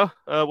Hector.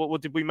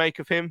 What did we make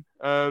of him?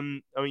 I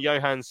mean,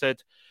 Johan said,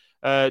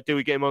 do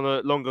we get him on a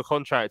longer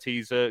contract?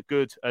 He's a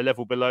good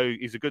level below.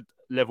 He's a good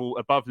level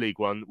above League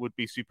One. Would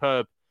be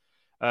superb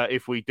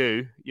if we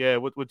do. Yeah.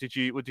 What did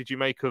you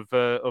make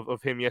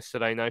of him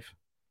yesterday, Nath?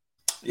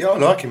 Yeah, I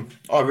like him.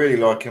 I really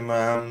like him.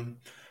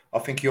 I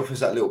think he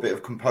offers that little bit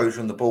of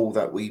composure on the ball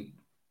that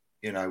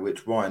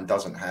which Ryan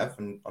doesn't have,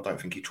 and I don't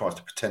think he tries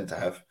to pretend to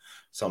have.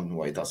 Some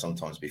way he does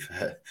sometimes, be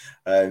fair.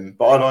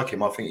 But I like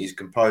him. I think he's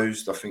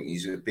composed. I think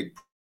he's a big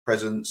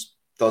presence.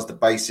 Does the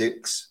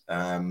basics.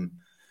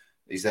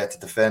 He's there to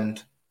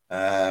defend.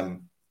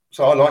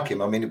 So I like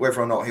him. I mean, whether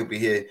or not he'll be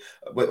here,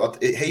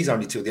 he's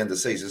only till the end of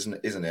the season,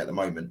 isn't he? At the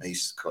moment,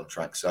 he's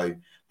contract. So,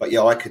 but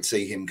yeah, I could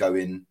see him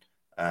going.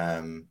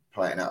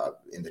 Playing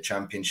out in the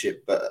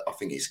Championship, but I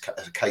think it's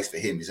a case for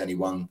him. Is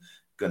anyone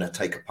going to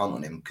take a punt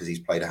on him because he's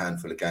played a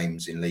handful of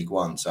games in League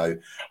One? So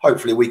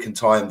hopefully we can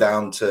tie him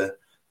down to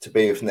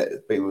be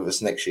with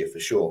us next year for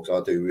sure.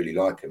 Because I do really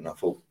like him. And I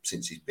thought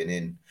since he's been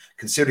in,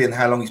 considering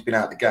how long he's been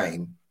out of the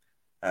game,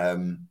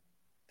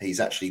 he's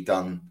actually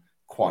done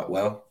quite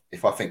well.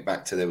 If I think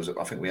back to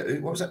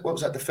what was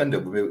that defender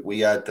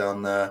we had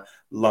on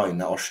loan,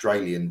 that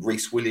Australian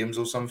Reece Williams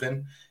or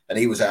something, and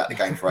he was out of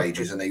the game for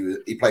ages, and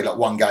he played like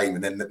one game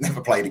and then never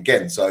played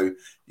again. So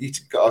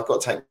I've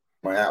got to take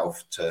my hat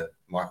off to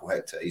Michael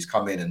Hector. He's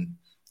come in and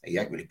he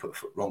ain't really put a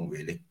foot wrong,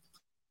 really.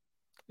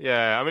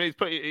 Yeah, I mean,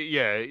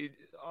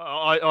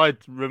 I'd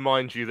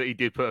remind you that he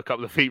did put a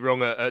couple of feet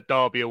wrong at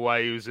Derby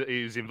away.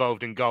 He was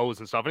involved in goals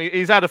and stuff, and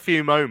he's had a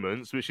few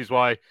moments, which is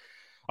why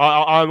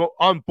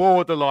I'm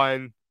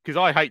borderline. Because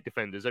I hate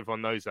defenders,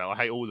 everyone knows that. I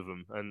hate all of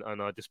them,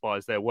 and I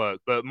despise their work.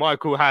 But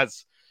Michael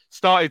has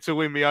started to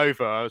win me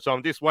over, so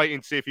I'm just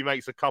waiting to see if he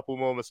makes a couple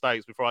more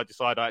mistakes before I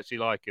decide I actually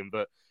like him.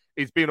 But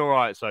he's been all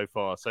right so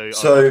far. So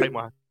I'll take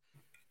my.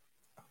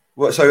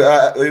 Well,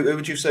 so who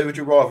would you say would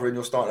you rather in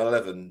your starting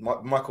 11,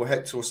 Michael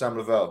Hector or Sam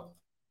Lavelle?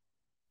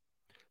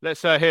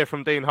 Let's hear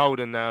from Dean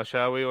Holden now,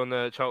 shall we, on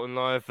Charlton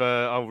Live?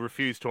 I'll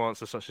refuse to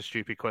answer such a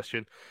stupid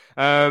question.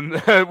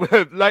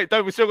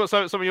 We've still got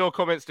some of your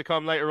comments to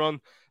come later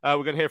on. We're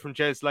going to hear from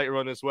Jez later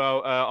on as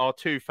well. Our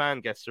two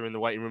fan guests are in the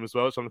waiting room as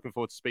well, so I'm looking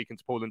forward to speaking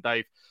to Paul and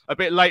Dave a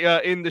bit later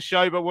in the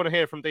show, but I want to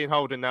hear from Dean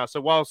Holden now. So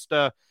whilst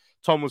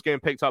Tom was getting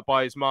picked up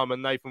by his mum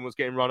and Nathan was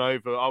getting run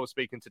over, I was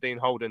speaking to Dean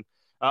Holden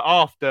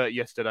after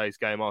yesterday's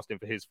game, asked him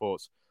for his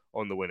thoughts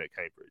on the win at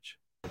Cambridge.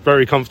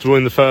 Very comfortable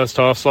in the first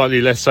half, slightly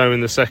less so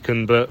in the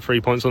second, but 3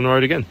 points on the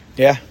road again.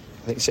 Yeah,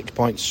 I think 6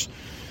 points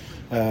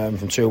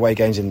from 2 away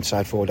games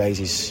inside 4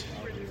 days is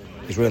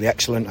really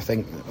excellent. I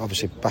think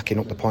obviously backing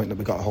up the point that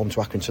we got at home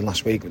to Accrington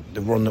last week, the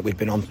run that we'd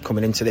been on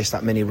coming into this,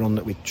 that mini run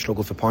that we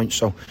struggled for points,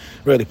 so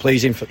really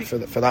pleasing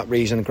for that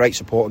reason. Great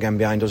support again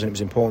behind us, and it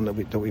was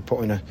important that we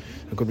put in a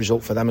good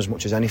result for them as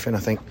much as anything. I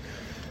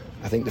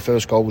think the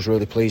first goal was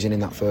really pleasing in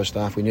that first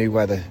half. We knew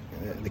where the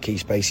key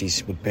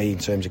spaces would be in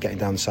terms of getting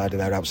down the side of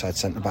their outside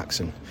centre-backs,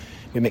 and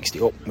we mixed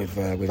it up with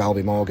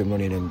Albie Morgan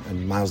running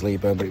and Miles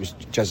Leeburn, but it was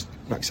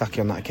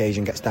RAK-SAKYI on that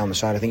occasion gets down the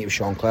side. I think it was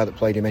Sean Clare that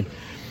played him in,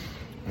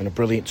 and a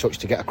brilliant touch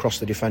to get across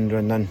the defender,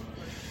 and then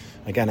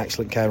again,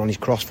 excellent care on his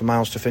cross for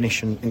Miles to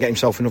finish and get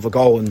himself another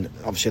goal. And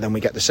obviously then we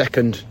get the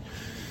second.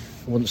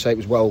 I wouldn't say it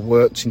was well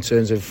worked in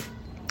terms of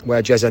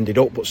where Jez ended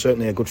up, but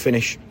certainly a good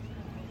finish.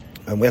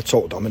 And we had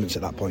total dominance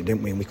at that point,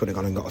 didn't we? And we could have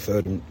gone and got a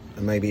third and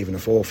maybe even a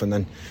fourth. And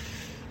then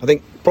I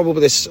think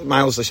probably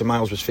Miles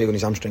was feeling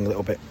his hamstring a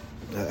little bit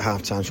at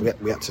half time, so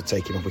we had to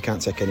take him off. We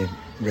can't take any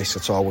risks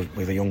at all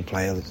with a young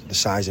player the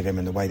size of him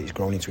and the way that he's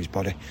grown into his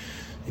body.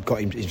 He'd got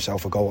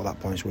himself a goal at that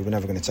point, so we were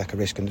never going to take a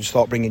risk. And just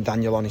thought bringing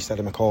Daniel on instead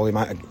of McCauley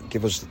might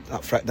give us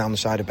that threat down the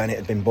side of Bennett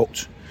had been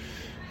booked.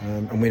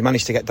 And we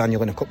managed to get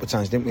Daniel in a couple of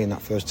times, didn't we, in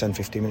that first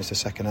 10-15 minutes of the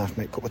second half.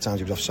 A couple of times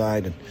he was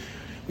offside and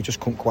we just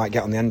couldn't quite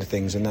get on the end of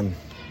things. And then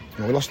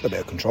we lost a bit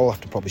of control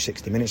after probably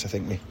 60 minutes. I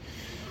think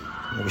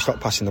we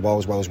stopped passing the ball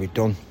as well as we'd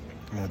done.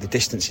 The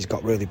distances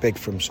got really big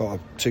from sort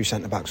of two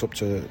centre-backs up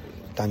to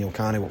Daniel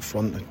Carney up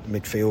front,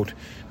 midfield.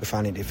 We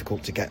found it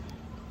difficult to get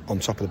on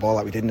top of the ball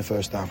like we did in the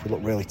first half. We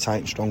looked really tight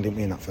and strong, didn't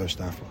we, in that first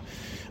half?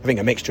 I think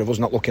a mixture of us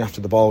not looking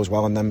after the ball as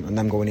well and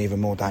them going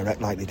even more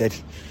direct like they did.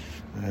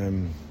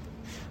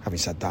 Having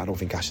said that, I don't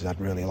think Ash has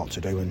had really a lot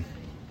to do, and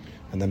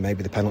then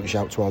maybe the penalty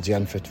shout towards the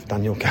end for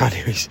Daniel Carney.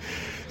 He's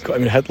got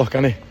him in a headlock,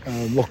 hasn't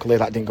he? Luckily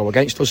that didn't go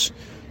against us.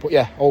 But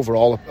yeah,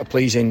 overall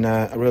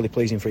a really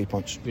pleasing 3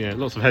 points. Yeah,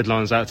 lots of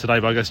headlines out today,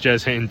 but I guess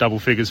Jez hitting double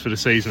figures for the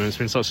season. It's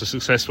been such a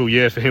successful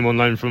year for him on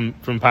loan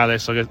from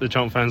Palace. I guess the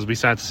Charlton fans will be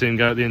sad to see him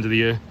go at the end of the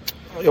year.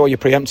 Oh, you're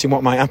preempting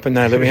what might happen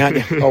there, Louis,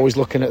 aren't you? Always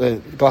looking at the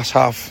glass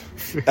half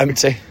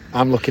empty.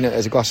 I'm looking at it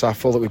as a glass half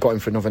full that we've got him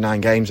for another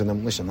 9 games, and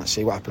then listen, let's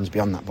see what happens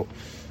beyond that. But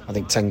I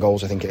think 10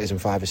 goals, I think it is,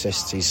 and 5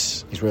 assists.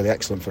 He's really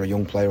excellent for a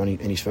young player in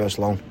his first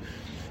loan.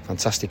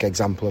 Fantastic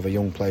example of a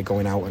young player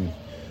going out and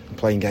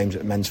playing games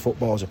at men's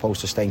football as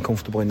opposed to staying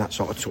comfortable in that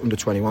sort of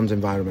under-21s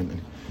environment.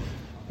 And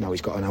now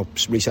he's got to now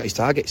reset his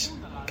targets.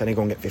 Can he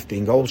go and get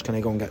 15 goals? Can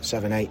he go and get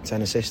 7, 8,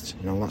 10 assists?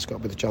 That's got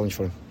to be the challenge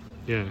for him.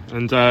 Yeah,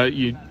 and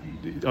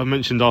I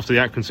mentioned after the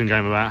Accrington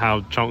game about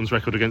how Charlton's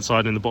record against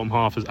side in the bottom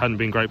half hadn't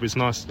been great, but it's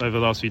nice over the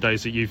last few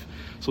days that you've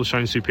sort of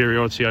shown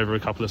superiority over a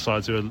couple of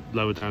sides who are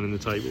lower down in the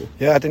table.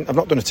 Yeah, I've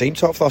not done a team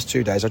talk for the last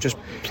 2 days. I just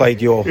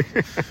played your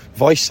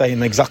voice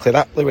saying exactly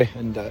that, Louis.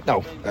 And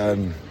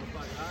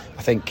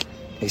I think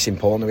it's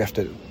important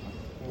that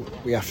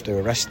we have to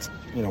arrest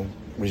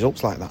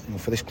results like that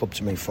for this club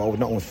to move forward,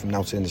 not only from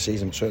now to the end of the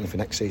season but certainly for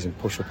next season,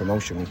 push for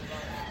promotion.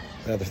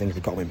 They're the things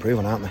we've got to improve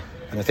on, aren't they?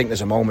 And I think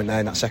there's a moment there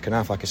in that second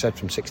half, like I said,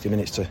 from 60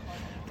 minutes to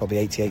probably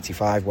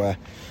 80-85 where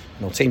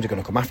teams are going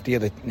to come after you.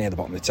 They're near the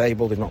bottom of the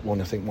table, they've not won,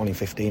 I think, 1 in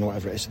 15 or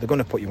whatever it is, so they're going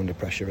to put you under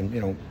pressure.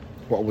 And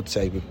what I would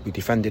say, we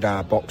defended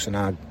our box and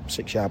our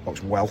 6-yard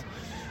box well.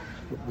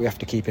 We have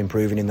to keep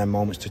improving in them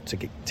moments to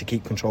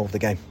keep control of the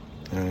game.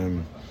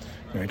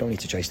 You don't need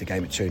to chase the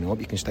game at 2-0.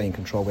 You can stay in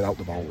control without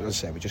the ball. As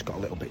I say, we just got a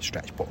little bit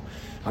stretched, but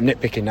I'm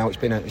nitpicking now. It's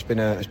been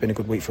a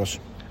good week for us.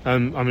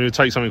 It would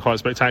take something quite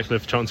spectacular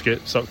for Charlton to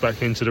get sucked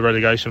back into the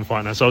relegation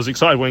fight now. So I was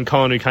excited when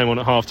Kanu came on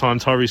at half time.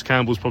 Tyrese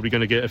Campbell's probably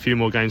going to get a few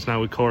more games now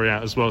with Corey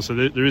out as well. So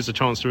there is a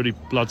chance to really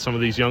blood some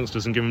of these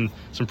youngsters and give them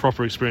some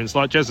proper experience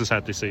like Jez has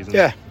had this season.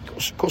 Yeah,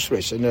 of course there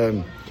is.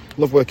 And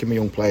love working with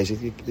young players.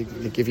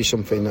 They give you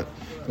something that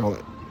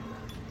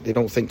they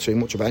don't think too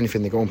much about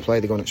anything. They go and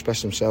play. They go and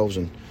express themselves.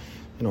 And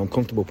I'm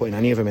comfortable putting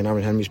any of them in.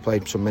 Aaron Henry's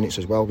played some minutes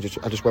as well.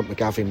 I just went with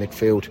Gav in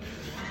midfield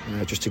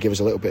just to give us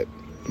a little bit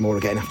more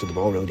of getting after the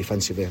ball really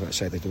defensively. Like I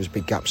say, there was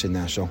big gaps in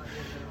there, so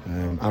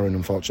Aaron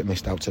unfortunately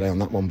missed out today on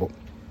that one. But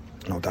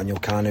Daniel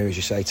Carnu, as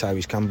you say,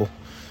 Tyrese Campbell,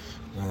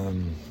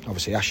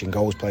 obviously Ash in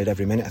goals, played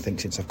every minute I think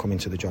since I've come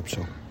into the job.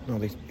 So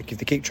if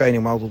they keep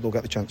training well, they'll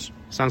get the chance.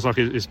 Sounds like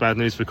it's bad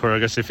news for Corey. I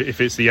guess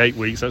if it's the 8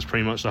 weeks, that's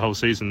pretty much the whole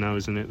season now,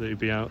 isn't it, that he'd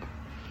be out?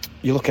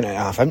 You're looking at it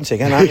half empty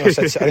again, aren't you? I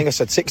think I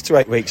said 6 to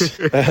 8 weeks.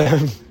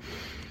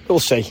 We'll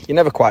see. You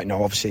never quite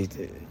know. Obviously,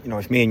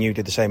 if me and you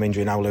did the same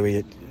injury now,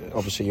 Louis,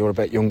 obviously you're a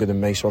bit younger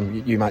than me, so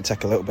you might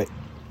take a little bit.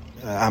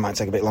 I might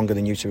take a bit longer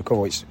than you to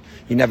recover.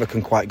 You never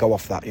can quite go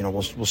off that.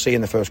 We'll see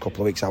in the first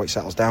couple of weeks how it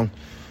settles down.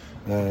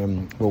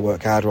 We'll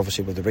work hard,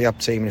 obviously, with the rehab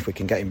team, and if we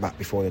can get him back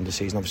before the end of the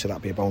season, obviously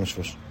that'd be a bonus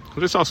for us. I'll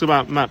just ask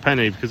about Matt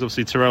Penny, because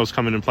obviously Terrell's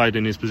come in and played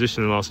in his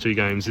position in the last 2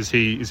 games. Is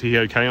he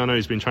okay? I know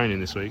he's been training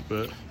this week,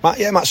 but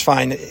Matt's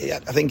fine. I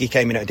think he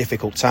came in at a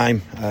difficult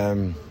time.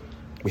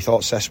 We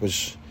thought Cess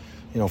was,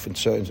 in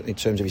terms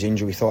of his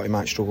injury, we thought he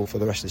might struggle for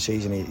the rest of the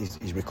season.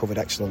 He's recovered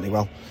excellently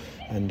well,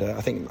 and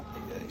I think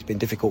it's been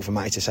difficult for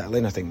Matty to settle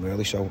in. I think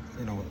really. So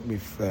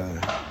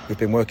we've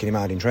been working him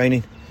hard in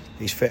training.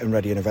 He's fit and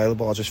ready and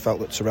available. I just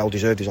felt that Terrell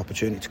deserved his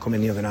opportunity to come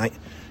in the other night,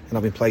 and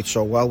having played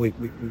so well, we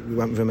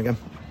went with him again.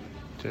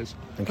 Cheers.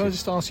 Can I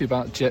just ask you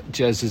about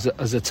Jez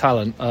as a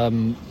talent?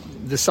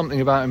 There's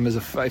something about him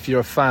if you're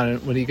a fan,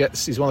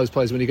 he's one of those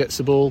players when he gets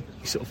the ball,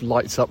 he sort of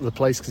lights up the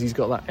place because he's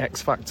got that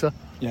X factor.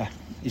 Yeah,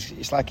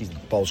 it's like his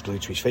ball's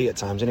glued to his feet at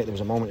times, isn't it? There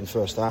was a moment in the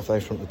first half there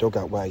in front of the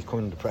dugout where he's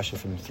coming under pressure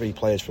from 3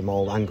 players from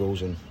all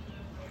angles, and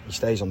he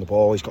stays on the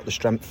ball. He's got the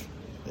strength.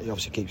 He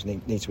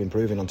obviously needs to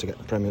improve on to get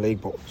the Premier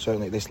League, but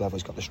certainly at this level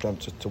he's got the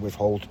strength to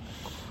withhold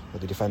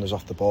the defenders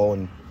off the ball.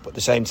 But at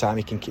the same time,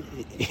 he can keep.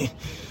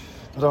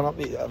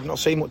 I've not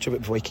seen much of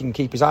it before. He can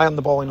keep his eye on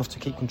the ball enough to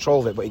keep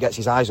control of it, but he gets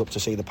his eyes up to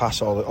see the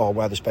pass or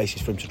where the space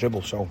is for him to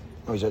dribble. So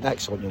he's an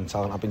excellent young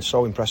talent. I've been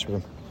so impressed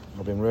with him.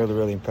 I've been really,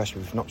 really impressed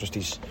with not just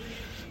his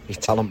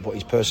talent, but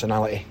his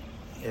personality.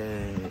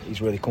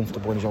 He's really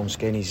comfortable in his own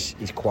skin. He's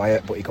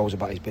quiet, but he goes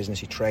about his business.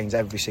 He trains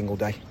every single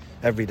day,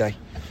 every day.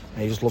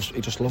 And he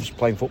just loves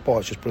playing football.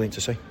 It's just brilliant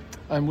to see.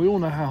 And we all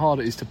know how hard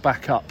it is to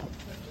back up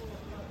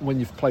when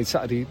you've played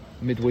Saturday,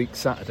 midweek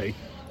Saturday.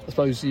 I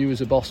suppose you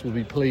as a boss will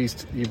be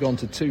pleased you've gone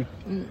to two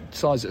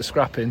sides that are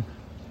scrapping,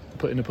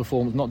 put in a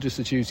performance, not just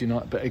a Tuesday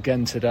night, but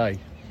again today.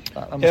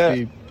 That must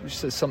be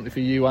something for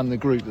you and the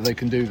group that they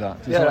can do that.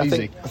 It's not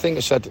easy. I think I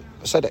said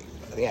it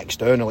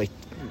externally.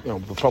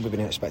 We've probably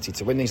been expected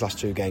to win these last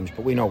two games,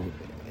 but we know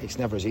it's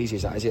never as easy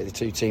as that, is it? The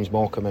two teams,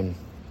 Morecambe and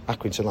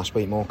Accrington last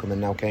week, Morecambe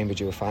and now Cambridge,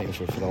 who are fighting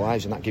for their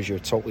lives, and that gives you a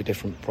totally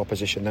different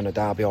proposition than a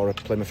Derby or a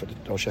Plymouth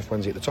or Sheffield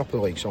Wednesday at the top of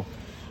the league. So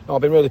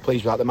I've been really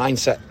pleased with that. The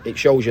mindset, it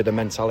shows you the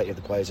mentality of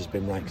the players has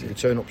been right. Because if you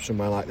turn up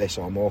somewhere like this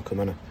or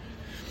Morecambe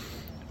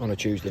on a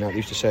Tuesday night, they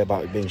used to say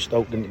about it being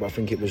Stoke, didn't they? But I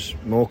think it was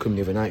Morecambe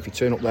the other night. If you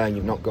turn up there and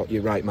you've not got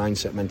your right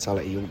mindset,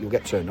 mentality, you'll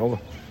get turned over.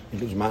 It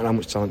doesn't matter how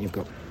much talent you've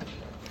got.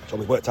 So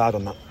we've worked hard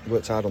on that. We've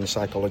worked hard on the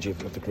psychology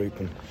of the group,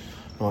 and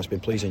it's been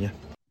pleasing, yeah.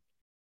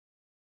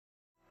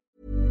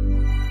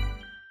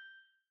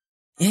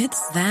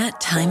 It's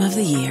that time of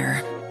the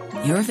year.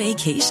 Your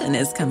vacation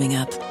is coming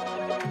up.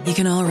 You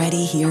can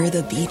already hear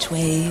the beach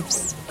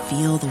waves,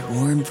 feel the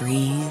warm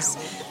breeze,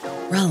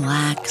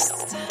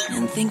 relax,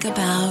 and think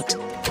about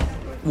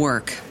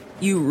work.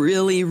 You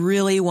really,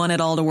 really want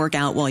it all to work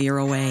out while you're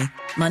away.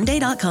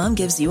 Monday.com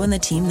gives you and the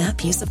team that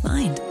peace of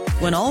mind.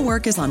 When all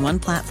work is on one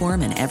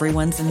platform and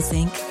everyone's in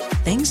sync,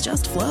 things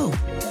just flow.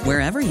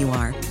 Wherever you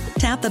are,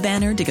 tap the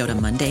banner to go to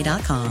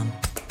Monday.com.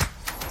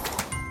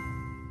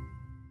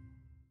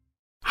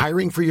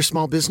 Hiring for your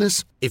small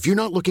business? If you're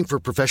not looking for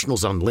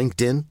professionals on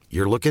LinkedIn,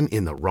 you're looking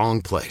in the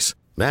wrong place.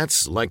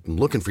 That's like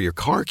looking for your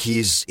car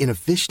keys in a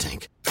fish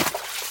tank.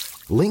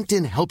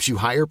 LinkedIn helps you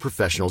hire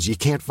professionals you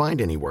can't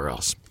find anywhere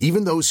else,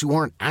 even those who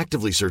aren't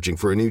actively searching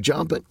for a new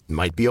job but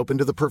might be open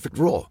to the perfect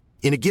role.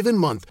 In a given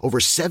month, over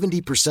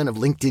 70% of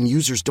LinkedIn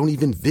users don't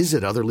even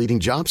visit other leading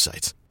job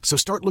sites. So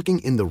start looking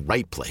in the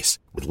right place.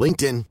 With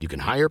LinkedIn, you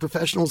can hire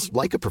professionals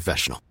like a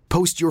professional.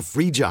 Post your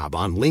free job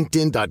on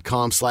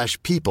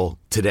linkedin.com/people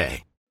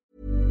today.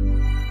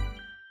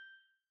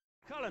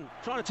 Cullen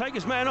trying to take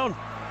his man on.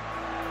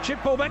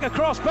 Chip ball back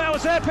across.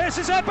 Bowers there. Pearce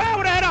is there.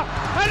 Bauer header.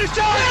 And it's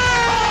John.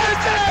 Oh,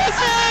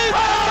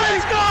 he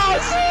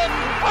scores!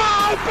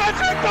 Oh,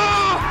 Patrick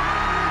Barr!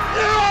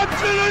 You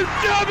absolute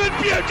German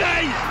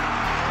beauty!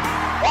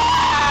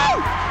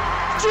 Wow!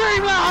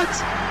 Dreamland!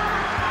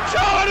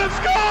 Charlton have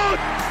scored!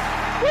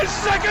 With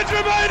seconds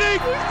remaining!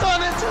 We've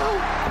done it all!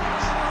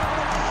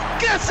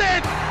 Get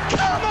in!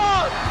 Come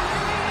on!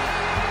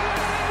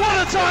 What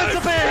a time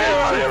to be here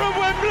at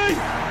Wembley!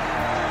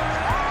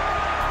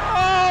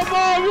 Oh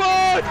my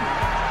word!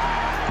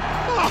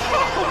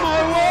 Oh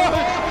my word!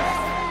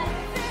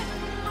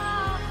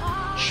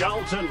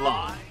 Charlton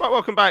Live. Right,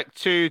 welcome back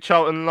to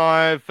Charlton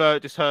Live.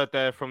 Just heard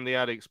there from the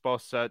Addicts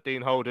boss,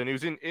 Dean Holden. He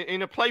was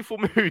in a playful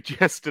mood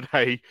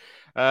yesterday.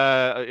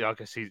 I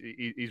guess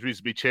he's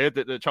reasonably cheered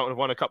that Charlton have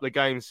won a couple of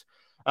games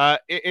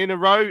in a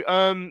row.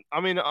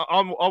 I mean,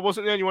 I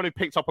wasn't the only one who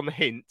picked up on the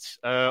hint,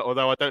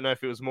 although I don't know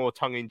if it was more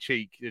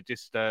tongue-in-cheek,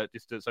 just so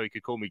he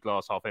could call me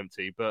glass half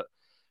empty. But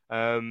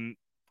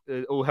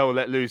all hell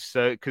let loose,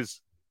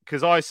 because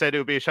I said it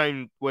would be a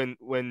shame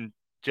when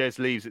Jez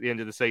leaves at the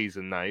end of the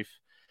season, Nath.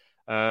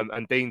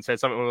 And Dean said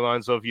something along the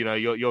lines of,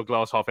 your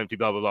glass half empty,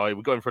 blah, blah, blah.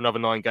 We're going for another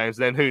 9 games.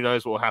 Then who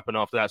knows what will happen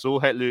after that.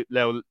 So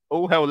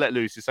all hell let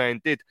loose is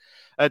saying, did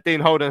Dean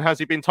Holden, has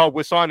he been told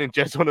we're signing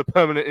Jez on a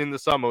permanent in the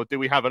summer, or do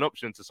we have an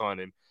option to sign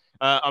him?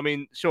 I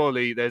mean,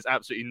 surely there's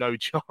absolutely no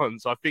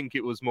chance. I think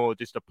it was more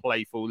just a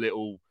playful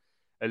little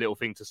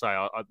thing to say.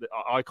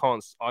 I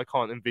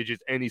can't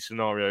envisage any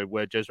scenario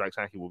where Jez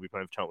RAK-SAKYI will be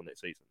playing for Charlton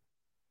next season.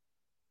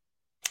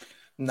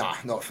 Nah,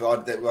 not for.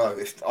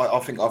 I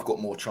think I've got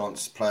more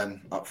chance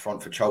playing up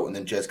front for Charlton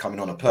than Jez coming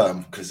on a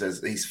perm, because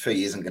his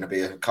fee isn't going to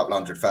be a couple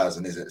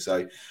 100,000, is it?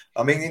 So,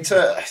 I mean,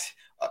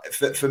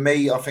 for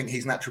me, I think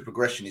his natural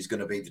progression is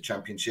going to be the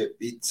Championship.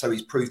 So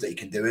he's proved that he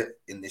can do it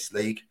in this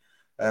league.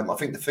 I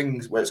think the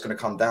things where it's going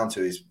to come down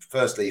to is,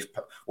 firstly,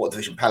 what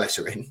division Palace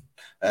are in.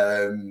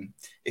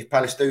 If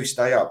Palace do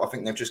stay up, I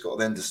think they've just got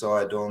to then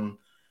decide on,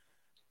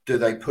 do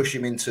they push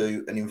him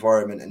into an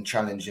environment and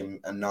challenge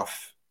him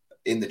enough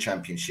in the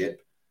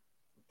Championship,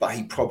 but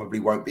he probably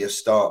won't be a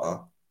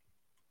starter,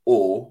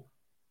 or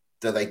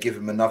do they give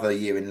him another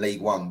year in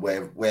League One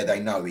where they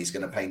know he's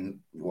going to play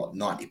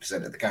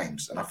 90% of the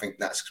games? And I think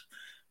that's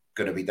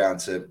going to be down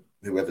to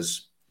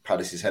whoever's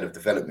Palace's head of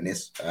development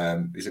is.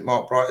 Is it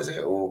Mark Bright? Is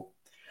it or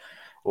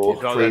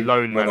he's like the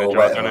loan manager?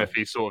 I don't know if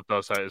he sort of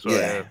does that as well.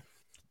 Yeah.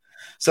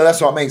 So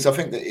that's what I mean. So I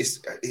think that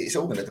it's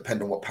all going to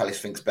depend on what Palace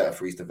thinks better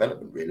for his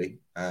development, really.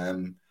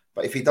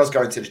 But if he does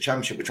go into the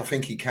Championship, which I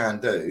think he can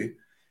do,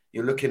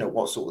 you're looking at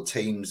what sort of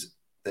teams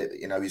that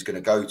he's going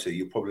to go to.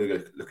 You're probably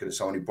looking at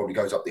someone who probably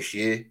goes up this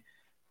year.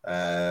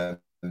 And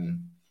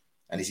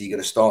is he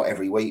going to start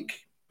every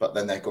week? But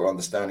then they've got to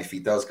understand if he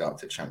does go up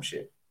to the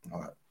Championship,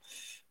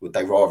 would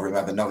they rather him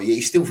have another year?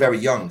 He's still very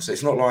young, so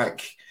it's not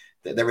like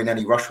they're in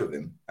any rush with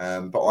him.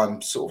 But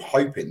I'm sort of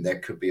hoping there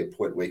could be a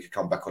point where he could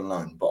come back on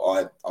loan.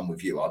 But I'm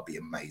with you. I'd be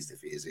amazed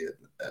if he is here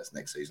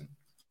next season.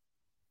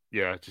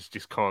 Yeah,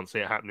 just can't see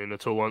it happening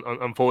at all.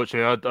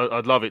 Unfortunately,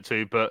 I'd love it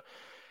to, but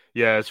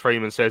yeah, as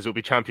Freeman says, it'll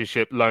be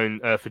Championship loan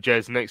for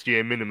Jez next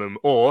year minimum,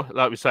 or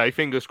like we say,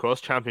 fingers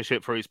crossed,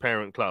 Championship for his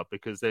parent club,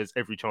 because there's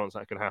every chance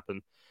that can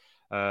happen.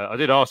 I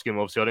did ask him,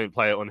 obviously, I didn't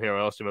play it on here.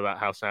 I asked him about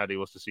how sad he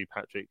was to see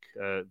Patrick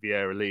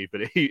Vieira leave,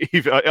 but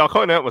I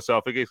can't help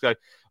myself. I guess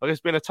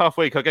it's been a tough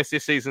week. I guess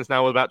this season's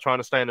now all about trying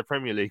to stay in the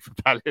Premier League for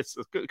Palace.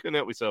 I couldn't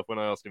help myself when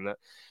I asked him that.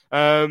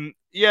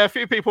 A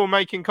few people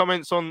making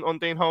comments on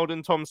Dean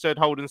Holden. Tom said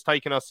Holden's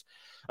taking us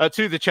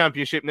to the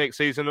Championship next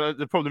season.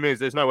 The problem is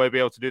there's no way to be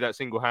able to do that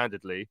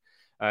single-handedly.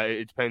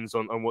 It depends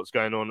on what's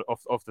going on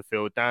off the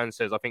field. Dan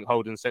says, I think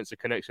Holden's sense of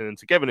connection and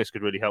togetherness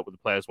could really help with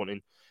the players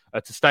wanting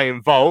to stay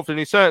involved. And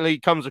he certainly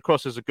comes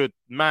across as a good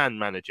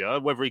manager.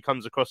 Whether he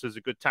comes across as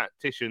a good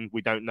tactician,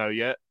 we don't know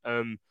yet.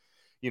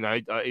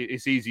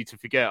 It's easy to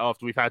forget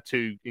after we've had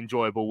 2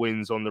 enjoyable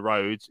wins on the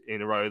road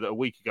in a row that a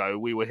week ago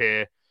we were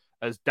here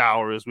as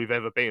dour as we've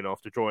ever been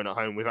after drawing at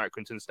home with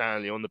Accrington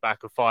Stanley on the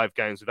back of 5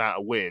 games without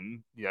a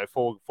win,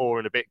 four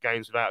and a bit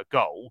games without a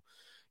goal.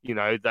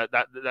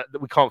 That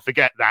we can't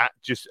forget that,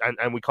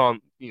 and we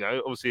can't,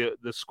 obviously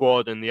the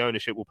squad and the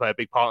ownership will play a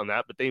big part in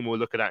that, but Dean will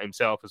look at that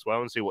himself as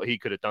well and see what he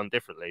could have done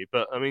differently.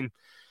 But I mean,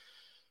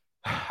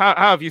 how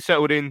have you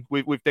settled in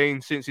with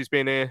Dean since he's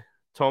been here,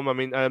 Tom? I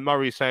mean,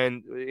 Murray's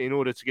saying in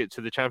order to get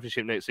to the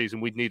Championship next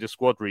season, we'd need a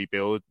squad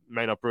rebuild.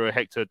 Maynard Brewer,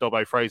 Hector,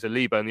 Dobbo, Fraser,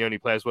 Lieber, and the only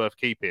players worth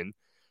keeping.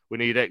 We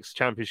need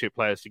ex-Championship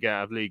players to get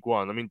out of League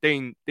One. I mean,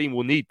 Dean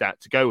will need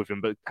that to go with him,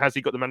 but has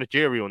he got the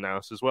managerial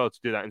nous as well to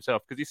do that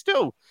himself? Because he's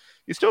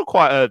still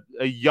quite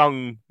a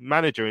young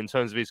manager in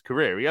terms of his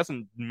career. He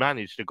hasn't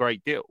managed a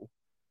great deal.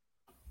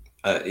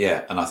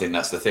 And I think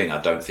that's the thing.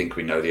 I don't think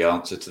we know the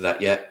answer to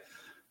that yet.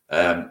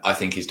 I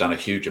think he's done a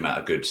huge amount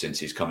of good since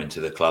he's come into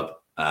the club.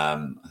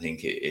 I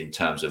think in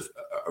terms of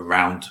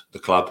around the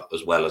club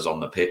as well as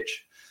on the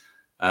pitch.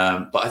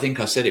 But I think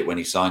I said it when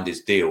he signed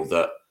his deal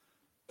that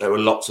there were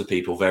lots of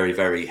people very,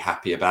 very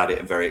happy about it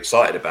and very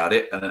excited about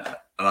it. And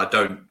I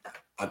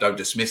don't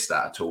dismiss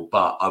that at all,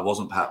 but I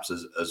wasn't perhaps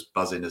as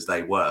buzzing as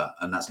they were.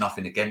 And that's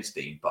nothing against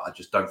Dean, but I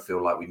just don't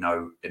feel like we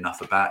know enough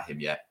about him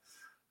yet.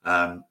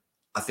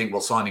 I think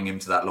what signing him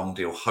to that long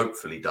deal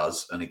hopefully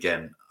does, and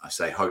again, I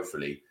say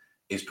hopefully,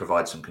 is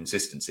provide some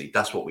consistency.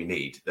 That's what we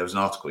need. There was an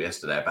article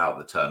yesterday about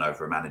the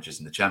turnover of managers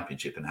in the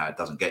Championship and how it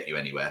doesn't get you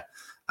anywhere.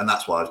 And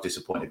that's why I was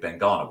disappointed Ben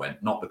Garner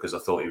went, not because I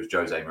thought he was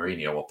Jose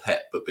Mourinho or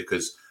Pep, but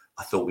because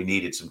I thought we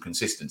needed some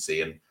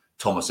consistency. And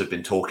Thomas had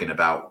been talking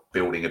about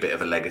building a bit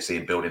of a legacy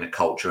and building a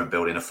culture and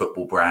building a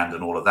football brand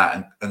and all of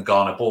that. And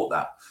Garner bought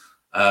that.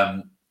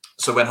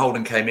 So when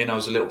Holden came in, I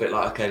was a little bit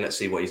like, okay, let's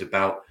see what he's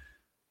about.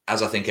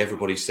 As I think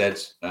everybody said,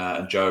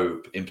 and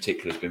Joe in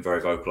particular has been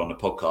very vocal on the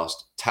podcast,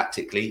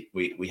 tactically,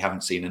 we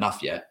haven't seen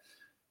enough yet.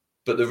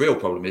 But the real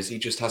problem is he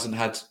just hasn't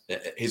had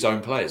his own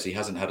players. He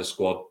hasn't had a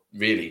squad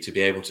really to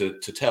be able to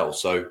tell.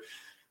 So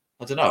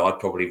I don't know. I'd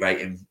probably rate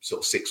him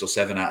sort of 6 or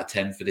 7 out of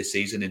 10 for this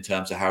season in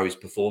terms of how he's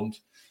performed.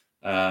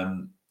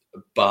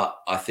 But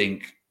I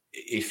think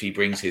if he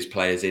brings his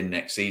players in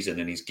next season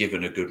and he's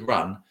given a good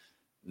run,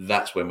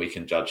 that's when we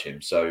can judge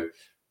him. So,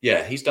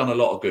 yeah, he's done a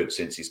lot of good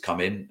since he's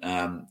come in.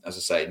 As I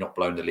say, not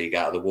blown the league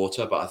out of the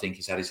water, but I think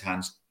he's had his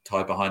hands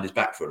tied behind his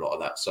back for a lot of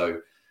that. So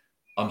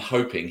I'm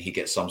hoping he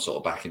gets some sort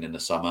of backing in the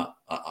summer.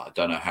 I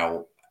don't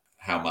know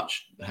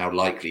how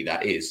likely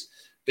that is.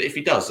 But if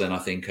he does, then I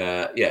think,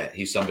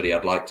 he's somebody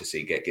I'd like to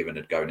see get given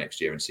a go next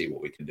year and see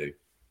what we can do.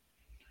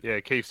 Yeah,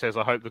 Keith says,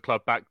 I hope the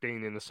club back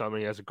Dean in the summer.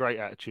 He has a great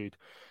attitude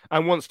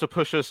and wants to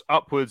push us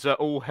upwards.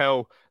 All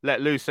hell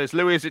let loose. Says,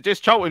 Louis, is it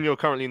just Charlton you're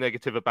currently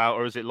negative about,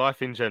 or is it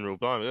life in general?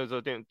 Blimey, I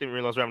didn't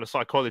realise we're having a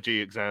psychology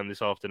exam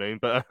this afternoon.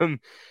 But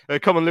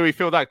come on, Louis,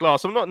 fill that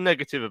glass. I'm not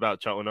negative about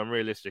Charlton. I'm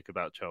realistic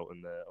about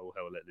Charlton. All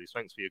hell let loose.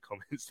 Thanks for your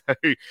comments,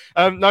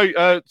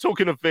 though.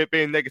 Talking of it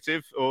being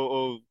negative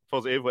or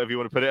positive, whatever you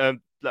want to put it,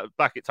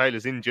 Blackett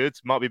Taylor's injured.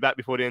 Might be back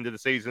before the end of the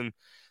season.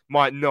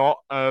 Might not.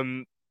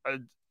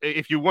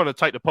 If you want to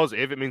take the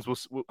positive, it means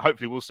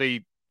hopefully we'll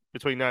see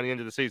between now and the end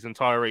of the season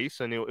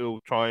Tyrese, and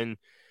he'll try and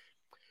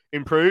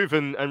improve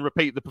and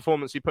repeat the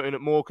performance he put in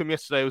at Morecambe.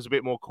 Yesterday was a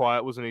bit more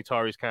quiet, wasn't he,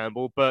 Tyrese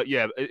Campbell? But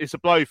yeah, it's a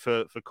blow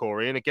for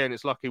Corey. And again,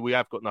 it's lucky we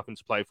have got nothing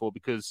to play for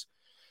because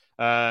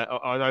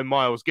I know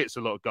Miles gets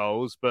a lot of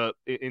goals, but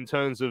in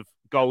terms of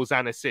goals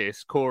and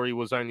assists, Corey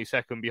was only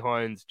second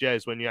behind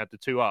Jez when you had the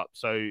 2 up.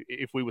 So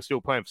if we were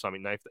still playing for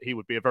something, Nath, he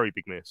would be a very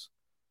big miss.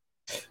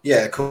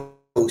 Yeah, cool.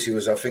 Of course he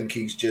was. I think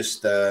he's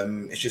just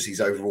it's just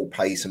his overall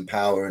pace and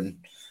power and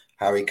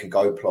how he can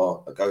go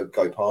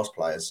past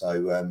players.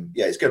 So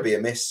it's going to be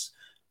a miss,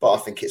 but I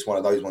think it's one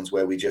of those ones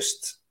where we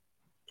just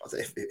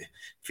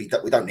we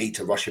don't need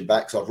to rush him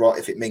back. So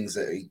if it means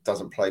that he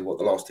doesn't play the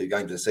last 2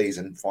 games of the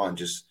season, fine,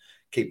 just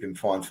keep him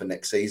fine for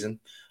next season.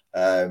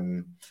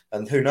 And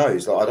who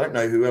knows? Like, I don't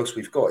know who else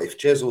we've got. If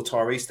Jez or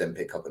Tyrese then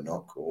pick up a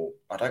knock, or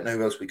I don't know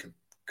who else we could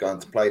go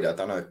into play there. I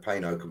don't know if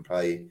Payno can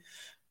play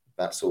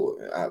that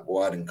sort of out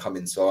wide and come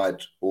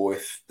inside, or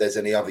if there's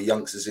any other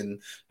youngsters in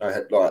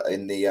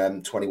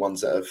the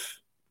 21s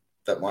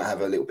that might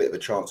have a little bit of a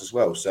chance as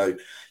well. So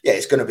yeah,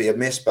 it's going to be a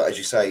miss. But as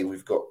you say,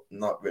 we've got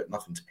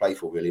nothing to play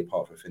for really,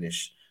 apart from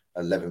finish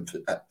 11th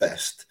at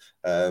best.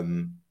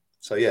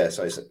 So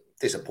it's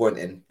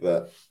disappointing.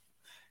 But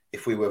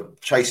if we were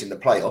chasing the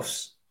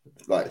playoffs,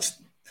 like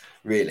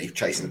really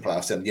chasing the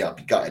playoffs, then yeah, I'd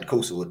be gutted. Of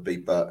course I would be,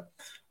 but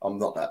I'm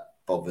not that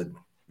bothered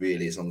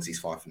really, as long as he's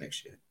fine for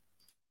next year.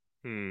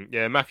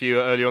 Yeah, Matthew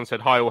early on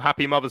said, hi, all,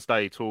 happy Mother's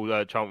Day to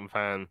all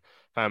Charlton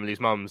families'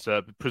 mums,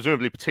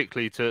 presumably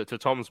particularly to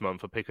Tom's mum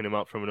for picking him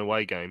up from an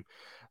away game.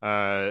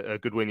 A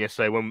good win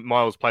yesterday. When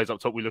Miles plays up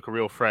top, we look a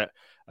real threat.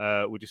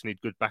 We just need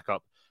good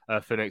backup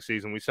for next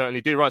season. We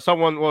certainly do. Right,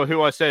 someone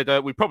who I said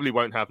we probably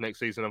won't have next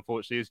season,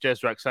 unfortunately,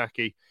 is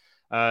RAK-SAKYI,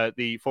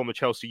 the former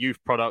Chelsea youth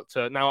product,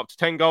 now up to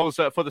 10 goals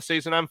for the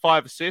season and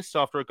 5 assists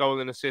after a goal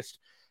and assist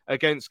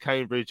against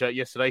Cambridge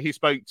yesterday. He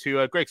spoke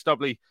to Greg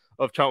Stubley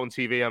of Charlton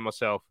TV and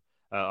myself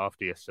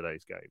after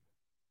yesterday's game.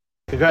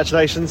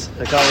 Congratulations,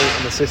 a goal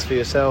and assist for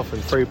yourself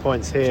and 3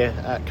 points here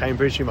at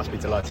Cambridge. You must be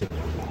delighted.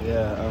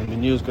 Yeah, we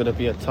knew it was going to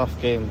be a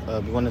tough game.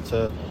 We wanted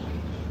to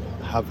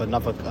have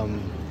another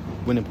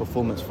winning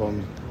performance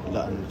from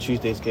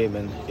Tuesday's game,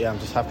 and yeah, I'm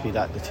just happy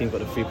that the team got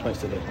the 3 points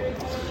today.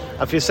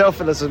 And for yourself,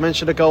 and as I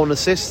mentioned, a goal and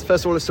assist.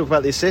 First of all, let's talk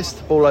about the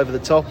assist. Ball over the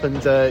top,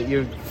 and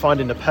you're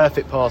finding the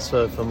perfect pass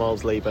for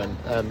Miles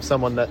Lieburn,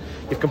 someone that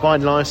you've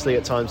combined nicely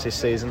at times this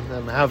season.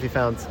 How have you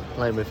found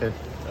playing with him?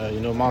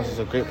 Miles is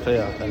a great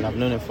player, and I've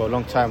known him for a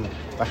long time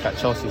back at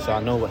Chelsea, so I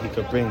know what he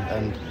could bring.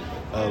 And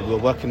we were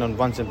working on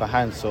runs in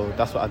behind, so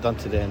that's what I've done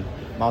today. And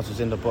Miles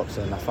was in the box,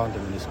 and I found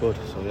him and he scored.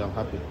 So yeah, I'm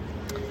happy.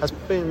 Has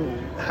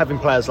having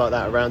players like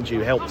that around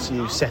you helps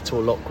you settle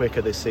a lot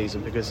quicker this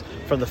season? Because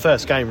from the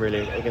first game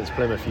really against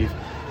Plymouth, you've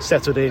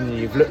settled in,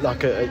 you've looked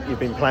like you've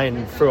been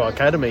playing through our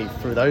academy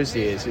through those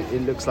years.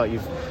 It looks like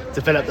you've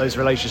developed those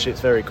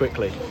relationships very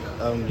quickly.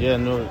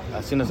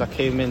 As soon as I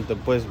came in, the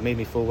boys made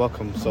me feel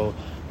welcome, so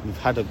we've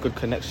had a good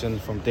connection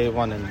from day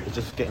one, and it's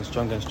just getting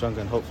stronger and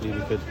stronger, and hopefully we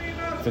could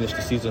finish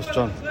the season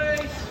strong.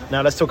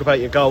 Now let's talk about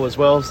your goal as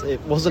well.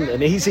 It wasn't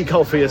an easy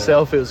goal for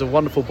yourself. It was a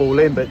wonderful ball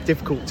in, but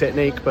difficult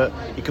technique, but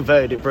you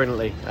converted it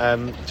brilliantly.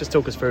 Just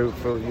talk us through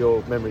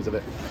your memories of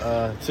it.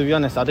 To be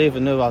honest, I didn't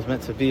even know I was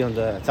meant to be on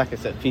the attacking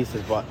set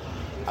pieces, but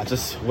I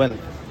just went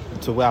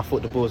to where I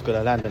thought the ball was going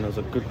to land, and it was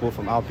a good ball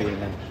from Albion,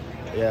 and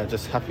yeah,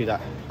 just happy that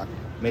I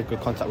made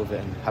good contact with it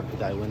and happy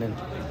that it went in.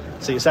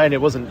 So you're saying it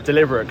wasn't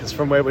deliberate, because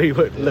from where we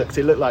looked,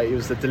 it looked like it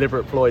was a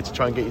deliberate ploy to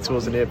try and get you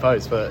towards the near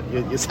post, but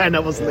you're saying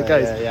that wasn't the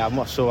case? Yeah, I'm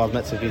not sure I was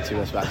meant to be too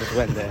much, but I just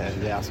went there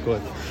and yeah, I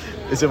scored.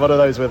 Is it one of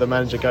those where the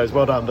manager goes,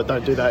 well done, but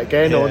don't do that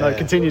again, or no,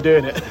 continue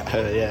doing it?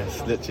 Yeah,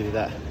 it's literally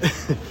that.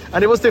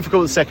 And it was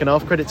difficult the second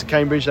half. Credit to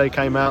Cambridge, they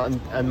came out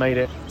and made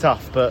it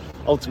tough, but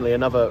ultimately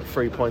another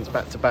 3 points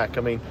back to back.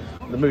 I mean,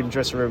 the mood in the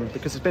dressing room,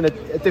 because it's been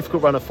a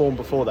difficult run of form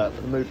before that,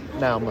 but the mood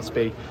now must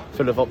be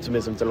full of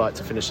optimism, delight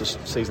to finish this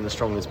season as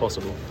strongly as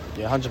possible.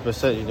 Yeah,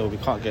 100%. We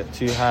can't get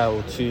too high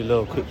or too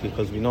low quickly,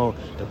 because we know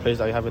the players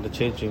that we have in the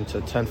change room to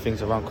turn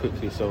things around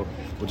quickly, so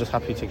we're just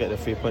happy to get the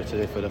 3 points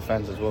today for the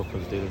fans as well,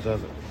 because they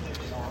deserve it.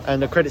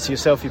 And the credit to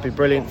yourself, you've been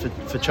brilliant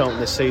for Charlton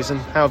this season.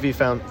 How have you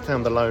found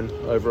the loan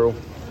overall?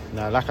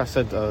 Now, like I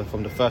said,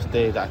 from the first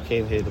day that I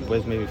came here, the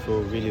boys made me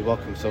feel really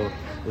welcome, so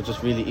it was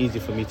just really easy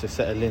for me to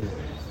settle in.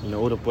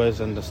 All the boys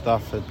and the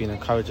staff have been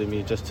encouraging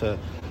me just to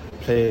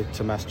play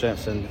to my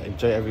strengths and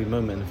enjoy every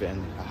moment of it,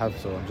 and I have,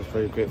 so I'm just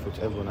very grateful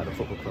to everyone at the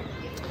football club.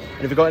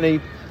 And have you got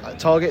any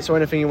targets or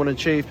anything you want to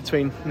achieve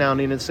between now and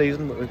the end of the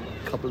season? With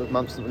a couple of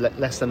months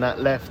less than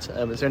that left.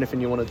 Is there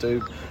anything you want to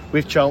do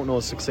with Charlton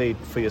or succeed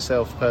for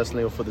yourself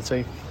personally or for the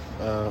team?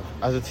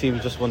 As a team, we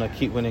just want to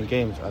keep winning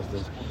games.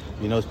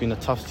 It's been a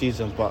tough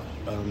season, but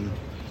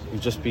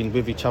we've just been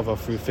with each other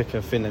through thick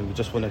and thin, and we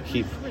just want to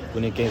keep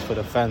winning games for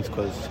the fans,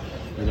 because,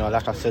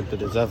 like I said, they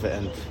deserve it,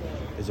 and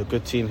there's a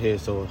good team here,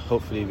 so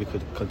hopefully we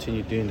could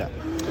continue doing that.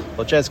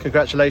 Well, Jez,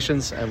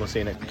 congratulations, and we'll see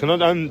you next.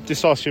 Can I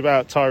just ask you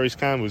about Tyrese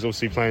Campbell, who's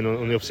obviously playing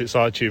on the opposite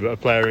side to you, but a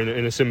player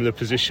in a similar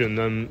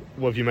position.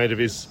 What have you made of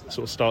his sort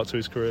of start to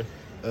his career?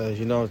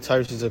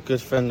 Tyrese is a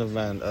good friend of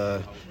mine.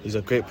 He's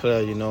a great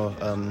player,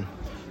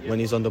 When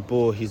he's on the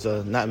ball, he's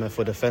a nightmare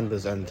for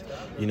defenders, and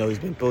he's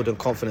been building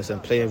confidence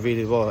and playing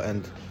really well,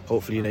 and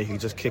hopefully he can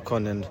just kick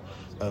on and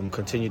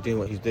continue doing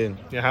what he's doing.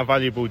 Yeah, how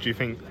valuable do you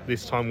think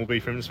this time will be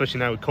for him,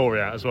 especially now with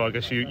Corey out as well? I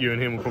guess you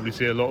and him will probably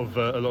see a lot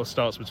of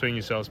starts between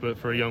yourselves, but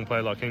for a young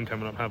player like him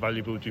coming up, how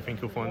valuable do you think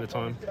he'll find the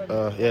time?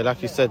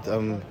 Like you said,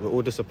 we're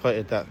all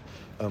disappointed that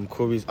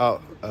Corey's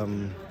out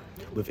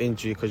with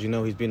injury, because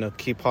he's been a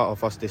key part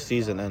of us this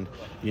season, and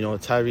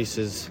Tyrese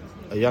is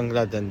a young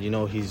lad, and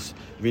he's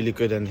really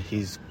good, and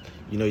he's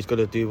got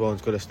to do well,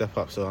 he's got to step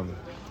up, so I'm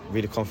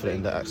really confident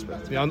in that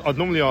aspect. Yeah, I'd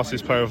normally ask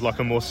this player of like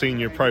a more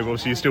senior pro, but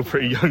obviously you're still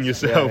pretty young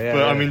yourself.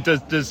 I mean,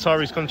 does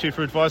Tyrese come to you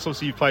for advice?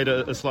 Obviously, you played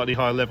at a slightly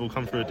higher level,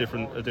 come through a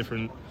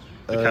different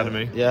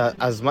academy. Yeah,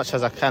 as much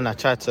as I can, I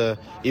try to,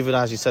 even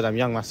as you said, I'm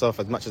young myself,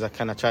 as much as I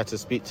can, I try to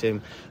speak to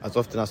him as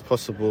often as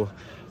possible,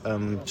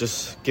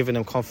 just giving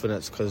him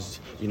confidence because,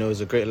 you know,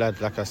 he's a great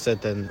lad, like I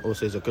said, and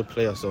also he's a good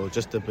player, so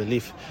just the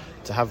belief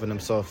to have in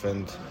himself,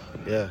 and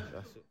yeah,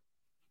 that's it.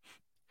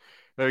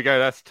 There we go,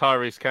 that's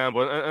Tyrese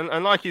Campbell.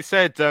 And like you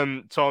said,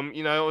 Tom,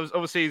 you know,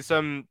 obviously he's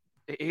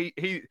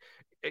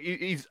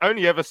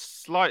only ever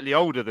slightly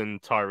older than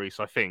Tyrese,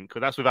 I think.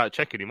 That's without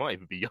checking. He might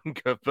even be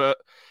younger. But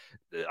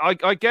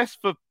I guess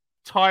for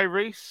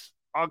Tyrese,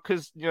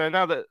 because you know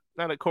now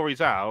that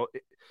Corey's out,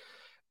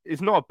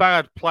 it's not a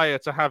bad player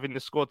to have in the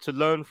squad to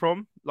learn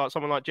from, like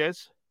someone like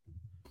Jez.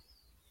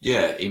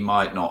 Yeah, he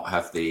might not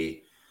have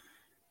the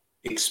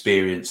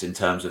experience in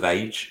terms of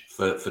age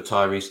for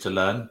Tyrese to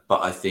learn,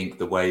 but I think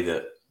the way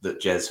that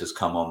Jez has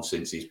come on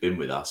since he's been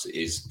with us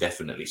is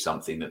definitely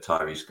something that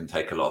Tyrese can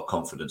take a lot of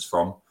confidence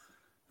from.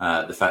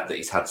 The fact that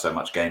he's had so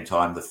much game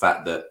time, the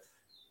fact that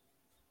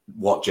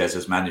what Jez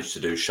has managed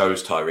to do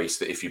shows Tyrese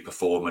that if you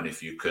perform and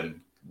if you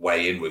can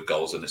weigh in with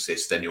goals and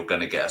assists, then you're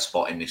going to get a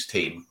spot in this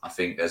team. I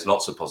think there's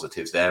lots of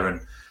positives there.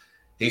 And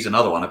he's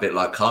another one, a bit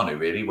like Kanu,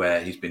 really,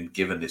 where he's been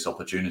given this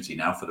opportunity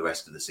now for the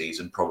rest of the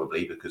season,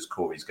 probably because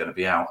Corey's going to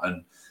be out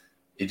and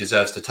he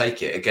deserves to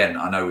take it. Again,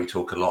 I know we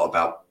talk a lot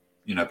about,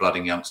 you know,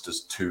 blooding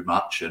youngsters too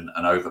much and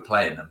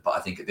overplaying them. But I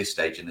think at this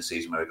stage in the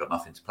season where we've got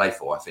nothing to play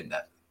for, I think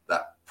that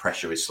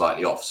pressure is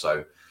slightly off.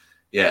 So,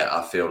 yeah,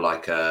 I feel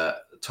like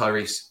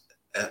Tyrese,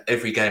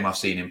 every game I've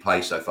seen him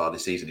play so far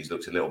this season, he's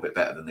looked a little bit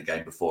better than the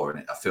game before.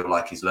 And I feel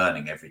like he's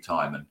learning every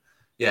time. And,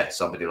 yeah,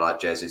 somebody like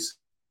Jez is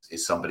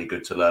somebody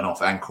good to learn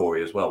off, and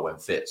Corey as well when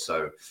fit.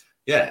 So,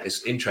 yeah,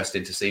 it's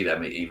interesting to see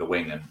them at either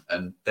wing.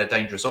 And they're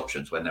dangerous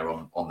options when they're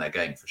on their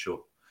game, for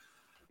sure.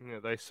 Yeah,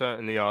 they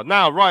certainly are.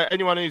 Now, right,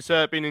 anyone who's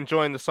been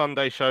enjoying the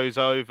Sunday shows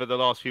over the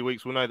last few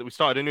weeks will know that we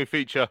started a new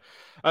feature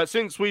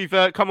since we've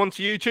come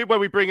onto YouTube, where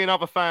we bring in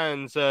other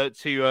fans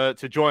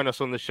to join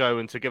us on the show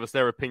and to give us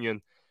their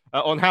opinion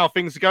on how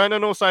things are going,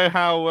 and also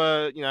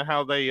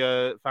how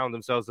they found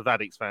themselves as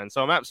Addicts fans.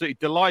 So I'm absolutely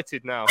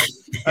delighted now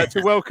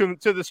to welcome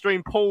to the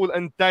stream Paul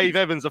and Dave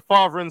Evans, a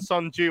father and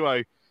son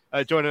duo,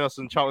 joining us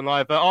on Charlton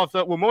Live.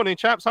 Well, morning,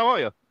 chaps. How are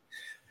you?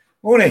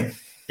 Morning.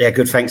 Yeah,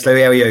 good. Thanks,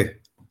 Louis. How are you?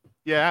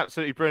 Yeah,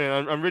 absolutely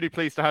brilliant. I'm really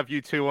pleased to have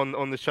you two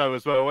on the show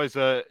as well. Always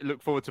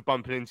look forward to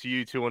bumping into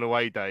you two on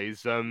away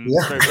days.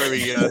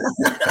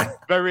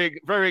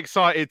 Very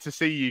excited to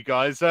see you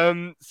guys.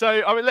 So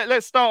I mean,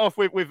 let's start off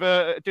with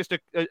just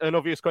an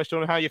obvious question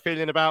on how you're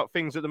feeling about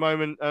things at the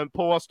moment.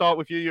 Paul, I'll start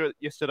with you. You're at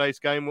yesterday's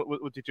game.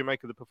 What did you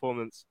make of the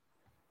performance?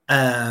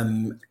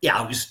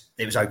 Yeah,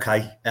 it was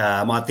okay.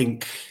 I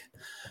think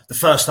the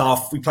first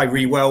half we played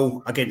really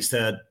well against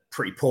a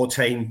pretty poor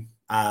team,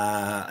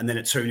 and then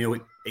at 2-0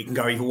 it can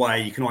go either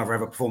way. You can either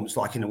have a performance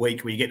like in the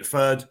week where you get the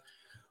third,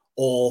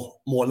 or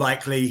more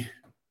likely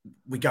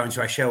we go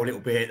into our shell a little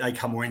bit, they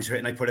come more into it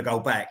and they put a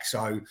goal back.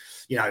 So,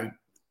 you know,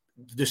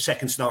 the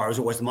second scenario is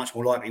always the much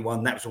more likely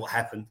one. That was what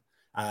happened.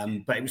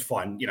 But it was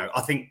fine. You know,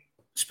 I think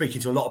speaking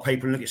to a lot of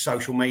people and look at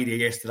social media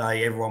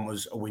yesterday, everyone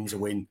was a win's a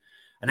win.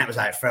 And that was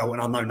how it felt.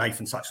 And I know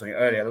Nathan touched on it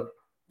earlier.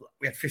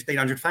 We had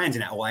 1,500 fans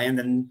in that away end,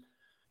 and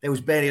there was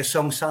barely a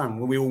song sung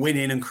when we were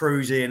winning and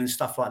cruising and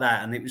stuff like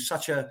that. And it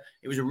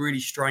was a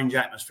really strange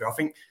atmosphere. I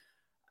think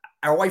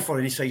our away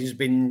following this season has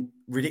been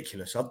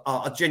ridiculous.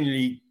 I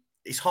genuinely,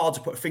 it's hard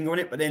to put a finger on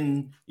it, but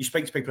then you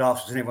speak to people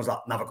afterwards and everyone's like,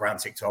 another ground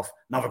ticked off.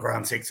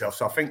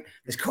 So I think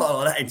there's quite a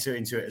lot of that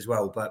into it as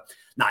well. But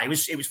no, it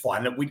was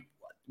fine. Look,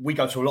 we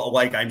go to a lot of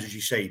away games, as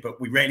you see,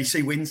 but we rarely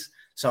see wins.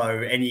 So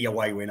any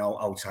away win,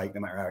 I'll take,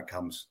 no matter how it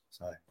comes.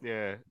 So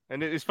yeah,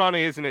 and it's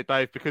funny, isn't it,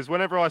 Dave? Because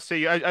whenever I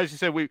see, as you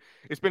said,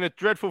 it's been a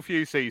dreadful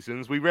few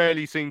seasons. We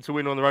rarely seem to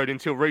win on the road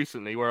until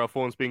recently, where our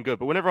form's been good.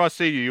 But whenever I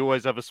see you, you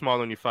always have a smile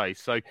on your face.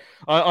 So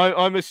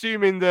I'm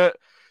assuming that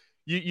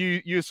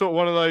you're sort of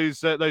one of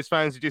those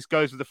fans who just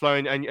goes with the flow,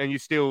 and you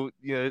still,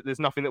 you know, there's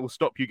nothing that will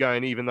stop you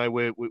going, even though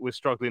we're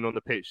struggling on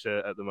the pitch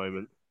at the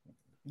moment.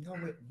 No,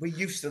 we're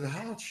used to the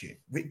hardship.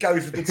 It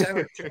goes with the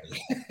territory.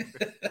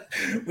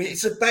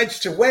 It's a badge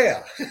to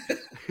wear.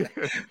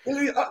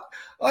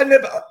 I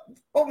never.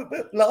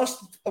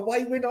 Last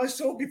away win I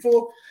saw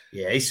before.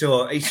 Yeah, he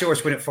saw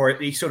us win at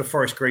Forest. He saw the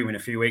Forest Green win a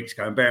few weeks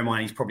ago. And bear in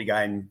mind, he's probably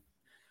going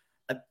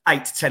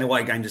 8 to 10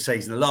 away games a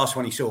season. The last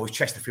one he saw was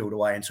Chesterfield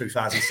away in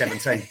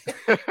 2017.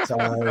 So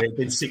it's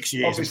been 6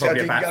 years and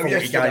probably about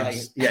 40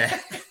 games. Yeah.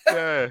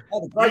 Yeah.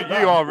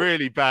 You are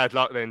really bad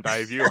luck then,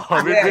 Dave. You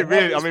are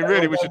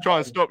really. We should try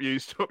and stop you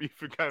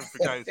from going for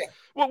games.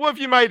 What have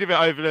you made of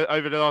it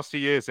over the last 2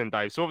 years then,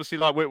 Dave? So obviously,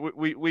 like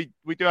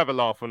we do have a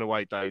laugh on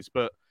away days,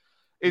 but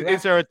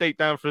is there a deep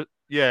down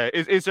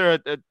is there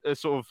a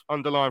sort of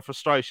underlying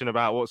frustration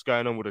about what's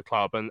going on with the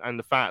club and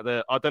the fact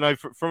that, I don't know,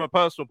 from a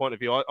personal point of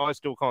view, I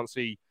still can't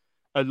see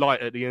a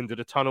light at the end of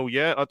the tunnel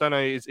yet. I don't know,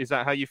 is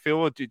that how you feel,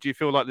 or do you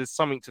feel like there's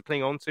something to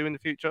cling on to in the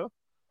future?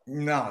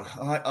 No,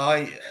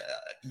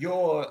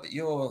 your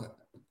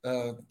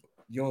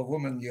your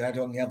woman you had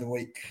on the other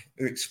week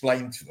who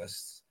explained to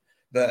us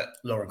that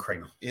Lauren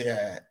Creamer.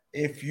 Yeah,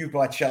 if you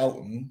buy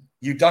Charlton,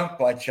 you don't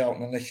buy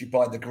Charlton unless you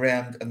buy the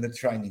ground and the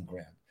training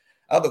ground.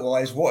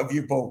 Otherwise, what have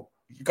you bought?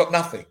 You've got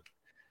nothing.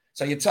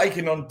 So you're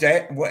taking on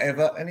debt and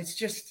whatever. And it's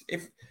just,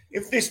 if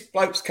this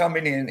bloke's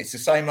coming in, it's the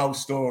same old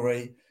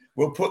story.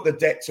 We'll put the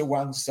debt to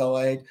one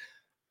side,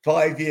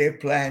 5-year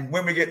plan.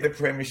 When we get the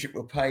Premiership,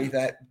 we'll pay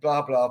that,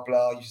 blah, blah,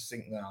 blah. You just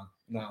think,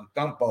 no,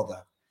 don't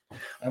bother.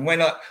 And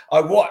when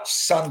I watched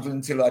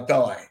Sunderland Till I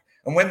Die,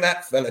 and when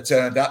that fella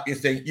turned up, you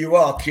think, you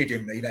are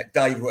kidding me, that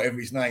Dave, whatever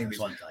his name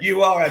is.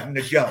 You are having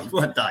a go.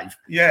 What Dave?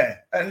 Yeah.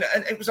 And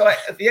it was like,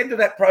 at the end of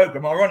that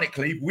programme,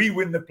 ironically, we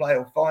win the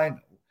playoff final.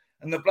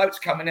 And the bloke's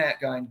coming out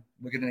going,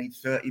 we're going to need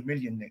 30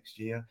 million next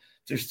year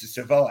just to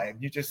survive.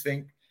 You just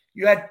think,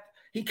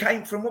 he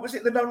came from, what was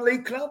it, the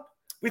non-league club?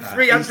 With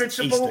 300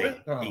 supporters?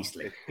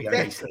 Eastleigh.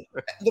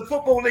 The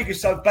Football League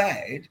is so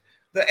bad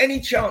that any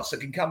chance that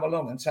can come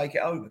along and take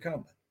it over,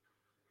 can't they?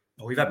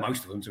 Well, we've had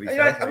most of them, to be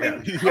fair. I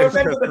remember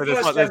the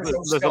first game on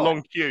there's Sky. a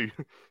long queue.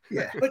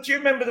 Yeah, but do you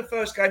remember the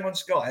first game on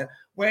Sky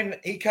when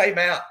he came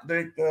out?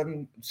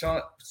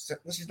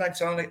 What's his name?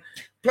 Charlie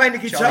playing the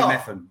guitar. Charlie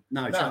Methven.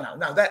 No,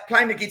 that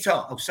playing the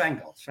guitar. Oh,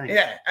 Sangard.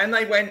 Yeah, and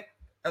they went,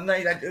 and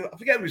they I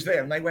forget who was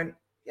there, and they went,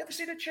 "You ever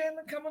see the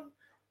chairman come on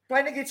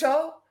playing the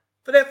guitar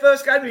for their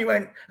first game?" And he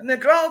went, and they're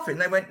laughing.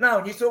 They went, "No,"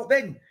 and you thought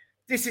then,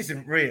 this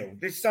isn't real.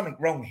 There's something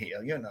wrong here,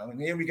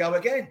 and here we go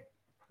again.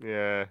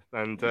 Yeah,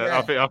 and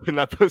I think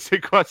that puts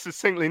it quite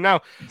succinctly.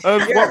 Now,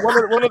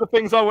 one of the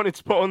things I wanted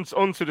to put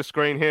onto the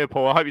screen here,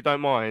 Paul, I hope you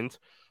don't mind.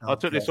 I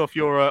took this off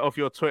your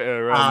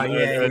Twitter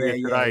earlier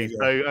today.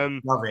 So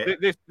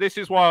this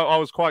is why I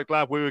was quite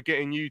glad we were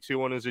getting you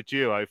two on as a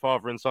duo,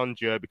 father and son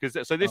duo, because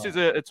this is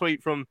a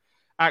tweet from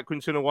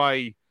Accrington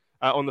away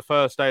on the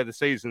first day of the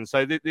season.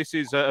 So this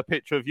is a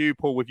picture of you,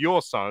 Paul, with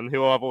your son,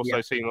 who I've also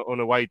seen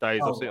on away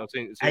days. I've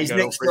seen he's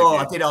next door.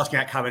 I did ask him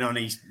about coming on.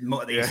 He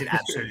said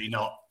absolutely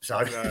not. So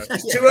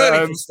it's too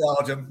early for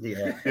stardom.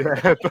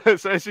 Yeah. But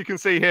so as you can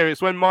see here,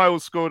 it's when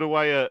Miles scored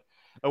away at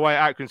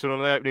Accrington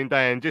on the opening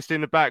day, and just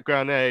in the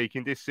background there, you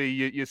can just see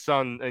your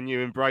son and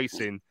you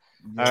embracing.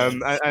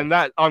 And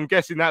that, I'm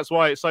guessing that's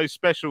why it's so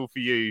special for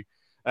you.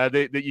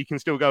 That you can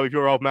still go with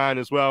your old man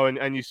as well,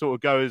 and you sort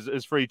of go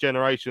as 3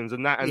 generations,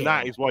 and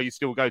that is why you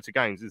still go to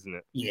games, isn't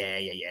it? Yeah.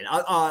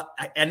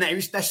 And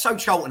they're so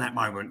Charlton that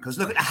moment, because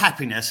look at the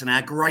happiness and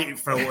how great it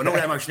felt and all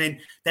that emotion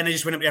in. Then they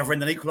just went up the other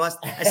end and equalised.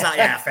 It's like,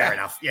 yeah, fair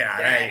enough. Yeah,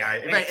 there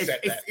you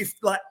go. If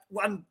like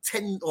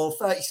 10 or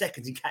 30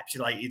 seconds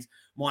encapsulated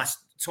my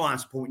time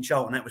supporting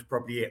Charlton, that was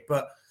probably it.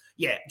 But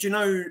yeah, do you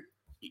know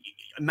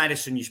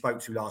Madison? You spoke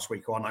to last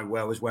week, who I know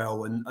well as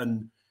well,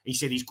 and he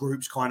said his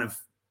group's kind of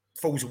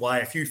falls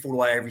away. A few fall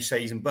away every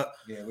season, but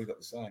yeah, we've got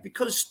the same.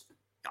 Because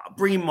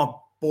bringing my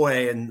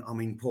boy, and I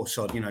mean, poor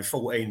sod,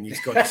 14,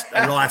 he's got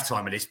a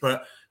lifetime of this,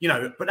 but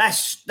but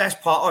that's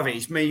part of it.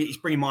 It's me. It's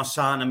bringing my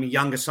son, and my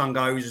younger son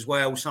goes as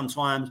well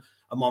sometimes,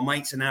 and my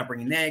mates are now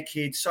bringing their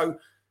kids. So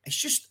it's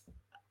just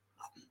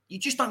you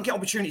just don't get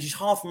opportunities. It's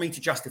hard for me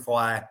to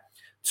justify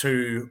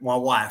to my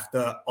wife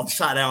that on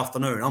Saturday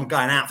afternoon I'm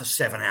going out for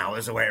 7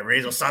 hours or whatever it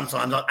is, or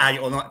sometimes like 8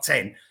 or not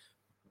 10.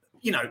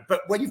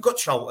 But when you've got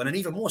Charlton, and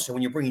even more so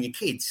when you're bringing your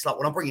kids, it's like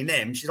when I'm bringing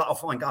them, she's like, "Oh,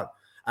 fine, go."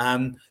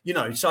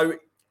 So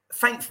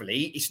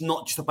thankfully, it's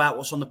not just about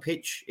what's on the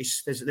pitch.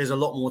 There's a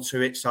lot more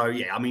to it. So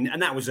yeah, I mean,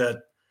 and that was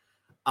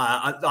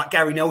like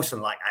Gary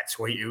Nelson, like that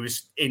tweet, who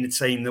was in the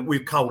team that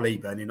with Cole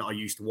Leeburn, that I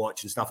used to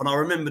watch and stuff. And I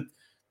remember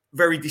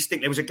very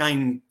distinct. There was a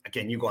game,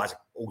 again, you guys are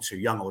all too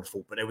young, I would have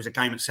thought, but there was a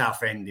game at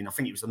Southend in, I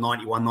think it was the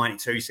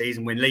 91-92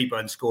 season, when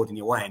Leeburn scored in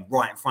the away end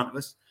right in front of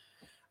us.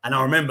 And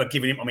I remember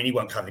giving him, I mean, he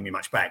weren't cuddling me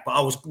much back, but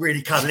I was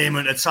really cuddling him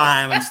at the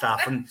time and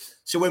stuff. And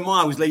so when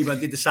Miles Leeburn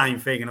did the same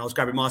thing, and I was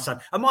grabbing my son,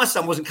 and my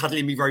son wasn't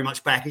cuddling me very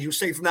much back, as you'll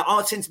see from that.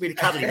 I tend to be the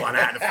cuddly one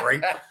out of the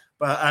 3.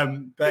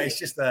 But it's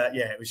just,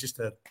 it was just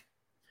a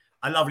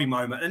lovely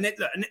moment. And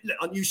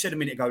you said a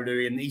minute ago,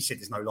 Louis, and he said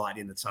there's no light at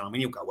the end of the tunnel. I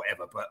mean, he'll go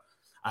whatever, but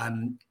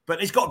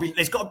you've got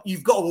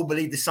to all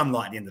believe there's some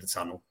light at the end of the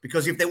tunnel,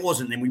 because if there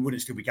wasn't, then we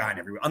wouldn't still be going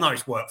everywhere. I know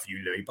it's work for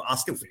you, Louis, but I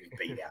still think we'd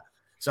be there.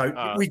 So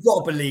we've got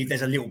to believe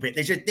there's a little bit.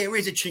 There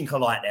is a chink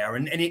of light there,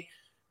 and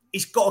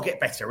it's got to get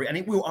better. And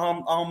it will.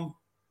 I'm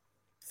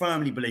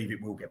firmly believe it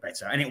will get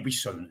better, and it will be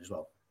soon as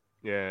well.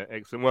 Yeah,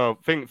 excellent. Well,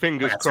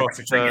 fingers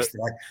crossed.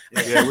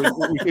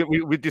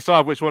 We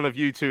decide which one of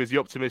you two is the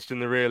optimist and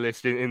the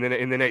realist in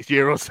the next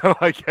year or so,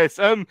 I guess.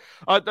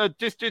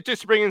 Just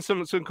to bring in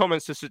some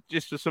comments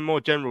just for some more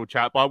general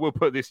chat, but I will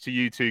put this to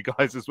you two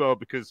guys as well,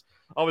 because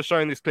I was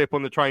showing this clip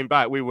on the train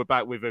back. We were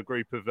back with a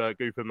group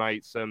of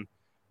mates.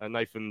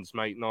 Nathan's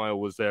mate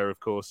Niall was there, of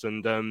course,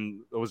 and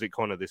or was it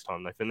Connor this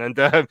time, Nathan?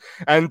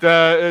 And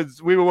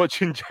as we were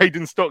watching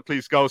Jayden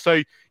Stockley's goal.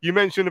 So you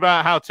mentioned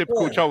about how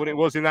typical Charlton it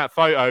was in that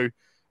photo.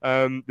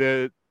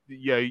 That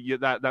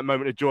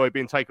moment of joy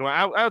being taken away.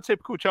 How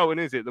typical Charlton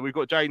is it that we've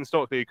got Jayden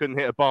Stockley who couldn't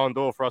hit a barn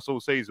door for us all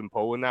season,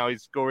 Paul, and now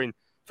he's scoring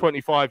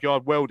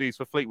 25-yard weldies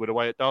for Fleetwood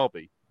away at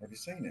Derby? Have you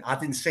seen it? I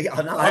didn't see it.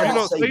 I know. Have you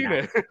not seen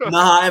it? No,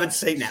 I haven't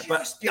seen that.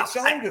 But Gets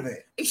hold of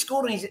it. he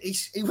scored. And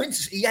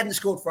he hadn't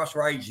scored for us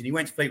for ages, and he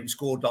went to Fleetwood and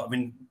scored like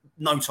in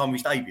no time of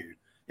his debut.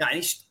 Yeah,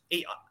 and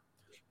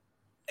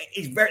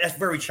that's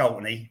very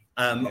Charlton-y.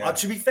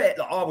 To be fair,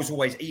 like, I was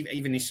always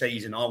even this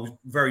season, I was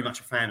very much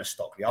a fan of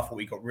Stockley. I thought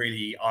he got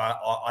really.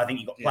 I think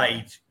he got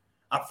played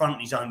up front on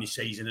his own this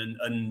season,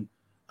 and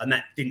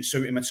that didn't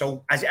suit him at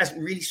all. As it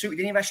hasn't really suited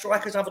any of our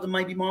strikers, other than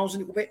maybe Miles a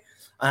little bit.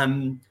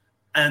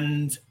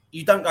 And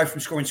you don't go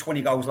from scoring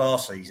 20 goals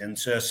last season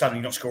to suddenly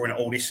not scoring at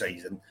all this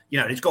season. You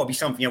know, there's got to be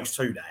something else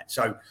to that.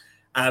 So,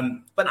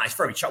 but no, it's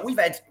very Charlton. We've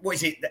had,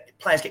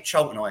 players get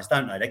Charltonised,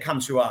 don't they? They come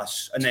to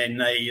us and then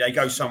they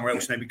go somewhere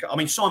else.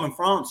 And Simon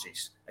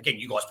Francis, again,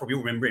 you guys probably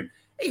all remember him.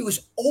 He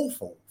was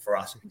awful for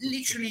us.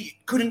 Literally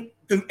couldn't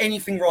do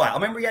anything right. I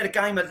remember he had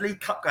a League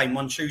Cup game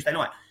one Tuesday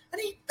night.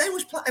 And there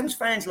was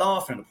fans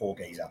laughing at the poor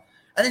geezer.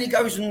 And then he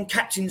goes and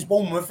captains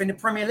Bournemouth in the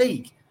Premier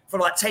League for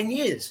like 10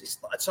 years. It's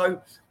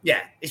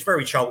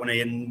very Charlton-y,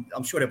 and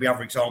I'm sure there'll be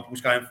other examples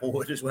going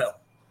forward as well.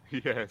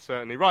 Yeah,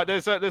 certainly. Right,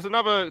 there's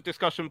another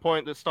discussion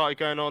point that started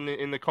going on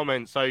in the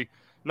comments. So,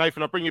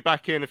 Nathan, I'll bring you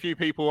back in. A few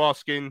people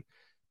asking,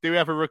 do we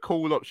have a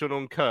recall option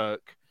on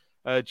Kirk?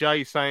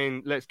 Jay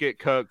saying, let's get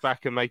Kirk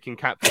back and make him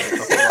captain.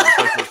 I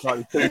think that's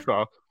slightly too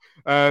far.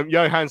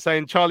 Johan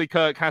saying, Charlie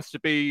Kirk has to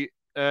be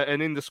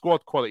an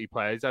in-the-squad quality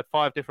player. He's had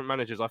 5 different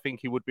managers. I think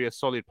he would be a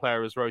solid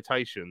player as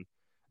rotation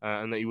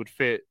and that he would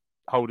fit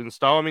Holden's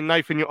style. I mean,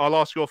 Nathan, I'll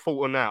ask your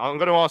thought on that. I'm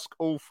going to ask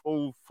all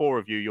 4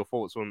 of you your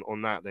thoughts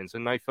on that then. So,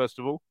 Nate, first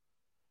of all.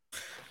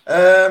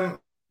 So,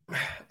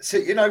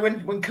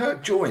 when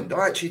Kirk joined,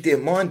 I actually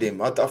didn't mind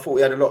him. I thought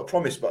he had a lot of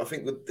promise, but I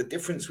think the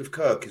difference with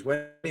Kirk is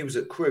when he was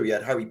at Crewe, he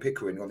had Harry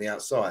Pickering on the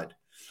outside,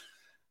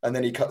 and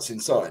then he cuts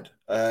inside.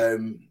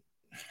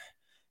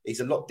 He's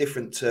a lot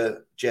different to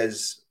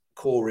Jez,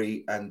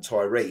 Corey, and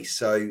Tyrese.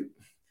 So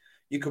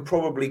you could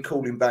probably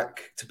call him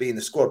back to be in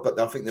the squad, but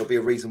I think there'll be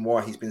a reason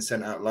why he's been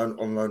sent out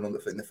on loan in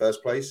the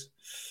first place.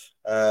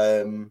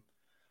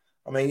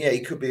 He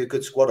could be a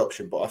good squad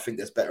option, but I think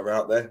there's better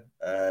out there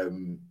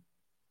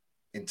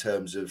in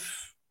terms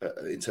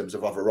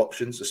of other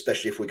options,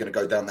 especially if we're going to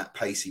go down that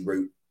pacey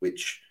route.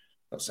 Which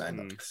I'm not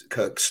saying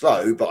Kirk's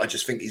slow, but I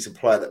just think he's a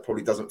player that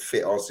probably doesn't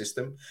fit our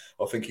system.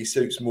 I think he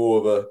suits more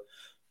of a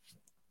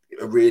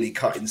really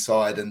cut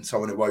inside and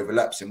someone who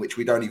overlaps him, which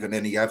we don't even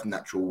have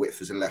natural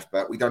width as a left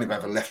back. We don't even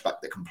have a left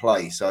back that can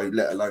play, so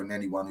let alone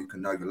anyone who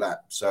can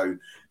overlap. So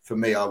for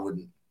me, I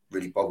wouldn't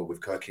really bother with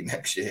Kirky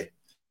next year.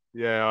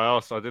 Yeah,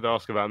 I did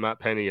ask about Matt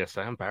Penny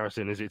yesterday. How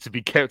embarrassing is it to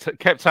be kept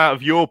out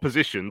of your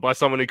position by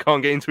someone who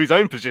can't get into his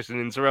own position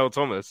in Terrell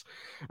Thomas?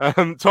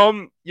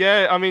 Tom,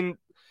 yeah, I mean,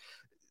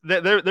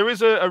 there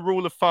is a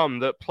rule of thumb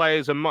that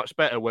players are much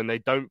better when they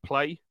don't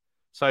play.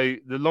 So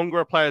the longer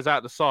a player's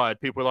out the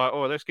side, people are like,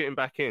 oh, let's get him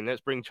back in. Let's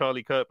bring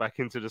Charlie Kirk back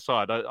into the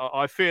side.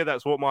 I fear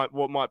that's what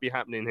might be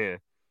happening here.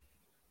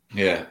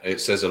 Yeah, it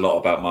says a lot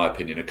about my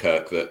opinion of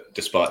Kirk that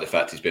despite the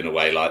fact he's been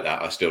away like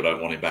that, I still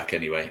don't want him back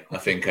anyway. I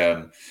think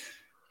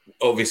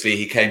obviously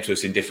he came to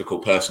us in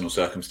difficult personal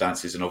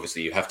circumstances, and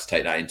obviously you have to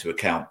take that into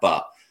account.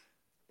 But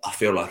I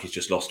feel like he's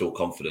just lost all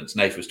confidence.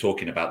 Nathan was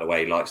talking about the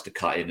way he likes to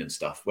cut in and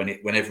stuff.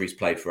 Whenever he's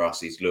played for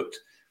us, he's looked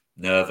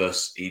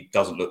nervous. He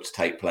doesn't look to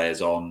take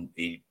players on.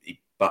 He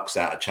bucks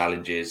out of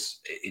challenges.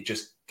 It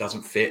just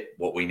doesn't fit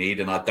what we need.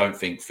 And I don't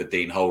think for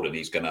Dean Holden,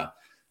 he's going to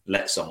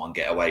let someone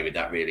get away with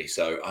that, really.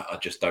 So I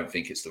just don't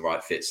think it's the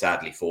right fit,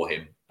 sadly, for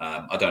him.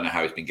 I don't know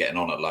how he's been getting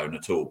on at loan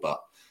at all,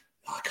 but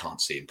I can't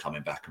see him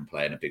coming back and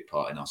playing a big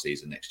part in our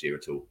season next year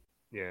at all.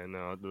 Yeah,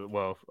 no,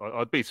 well,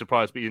 I'd be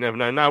surprised, but you never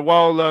know. Now,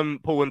 while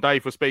Paul and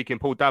Dave were speaking,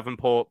 Paul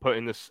Davenport put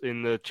in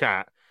the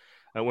chat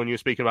when you were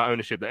speaking about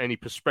ownership that any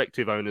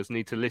prospective owners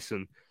need to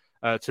listen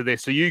to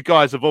this. So you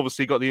guys have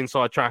obviously got the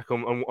inside track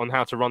on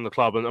how to run the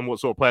club and what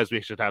sort of players we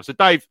should have. So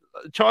Dave,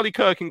 Charlie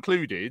Kirk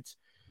included,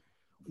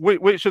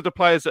 which of the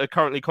players that are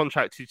currently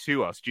contracted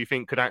to us do you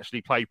think could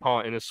actually play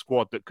part in a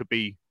squad that could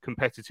be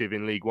competitive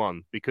in League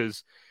One?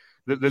 Because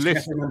the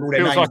list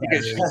feels like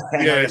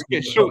it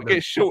gets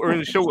shorter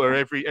and shorter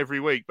every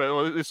week.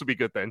 But this will be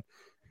good then.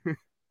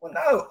 Well,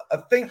 no, I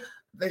think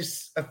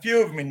there's a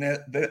few of them in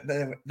there.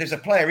 There's a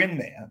player in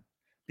there.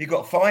 You've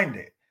got to find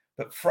it.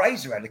 But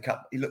Fraser had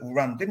a little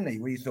run, didn't he?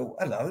 Where you thought,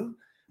 hello.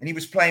 And he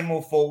was playing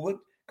more forward,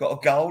 got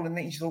a goal. And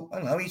then you thought,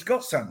 hello, he's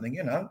got something,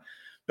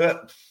 But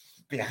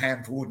it'd be a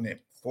handful, wouldn't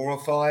it? 4 or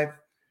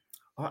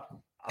 5.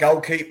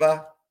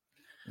 Goalkeeper.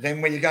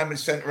 Then where you go with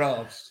centre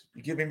halves,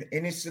 you give him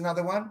Innes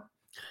another one?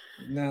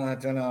 No, I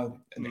don't know.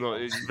 No,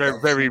 it's very,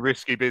 very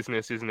risky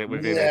business, isn't it?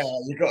 With Innes? Yeah,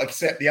 you've got to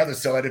accept the other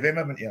side of him,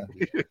 haven't you?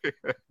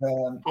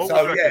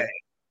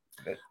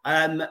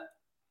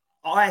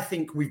 I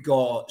think we've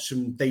got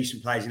some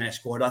decent players in our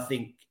squad. I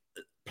think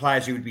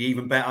players who would be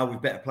even better with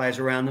better players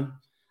around them.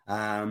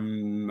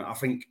 I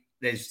think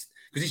because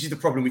this is the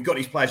problem. We've got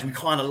these players we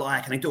kind of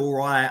like and they do all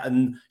right.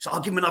 And so I'll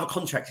give them another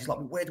contract. It's like,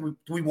 where do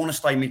we want to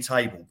stay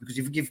mid-table? Because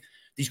if we give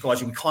these guys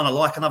who we kind of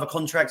like another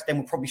contract, then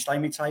we'll probably stay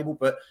mid-table.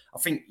 But I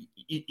think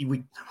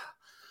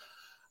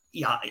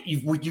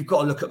you've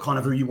got to look at kind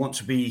of who you want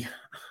to be.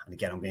 And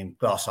again, I'm being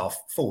glass half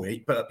full,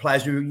 but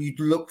players who you'd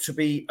look to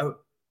be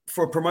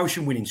for a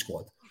promotion winning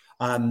squad.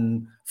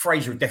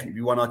 Fraser would definitely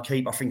be one I'd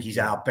keep. I think he's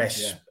our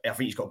best. Yeah. I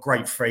think he's got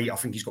great feet. I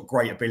think he's got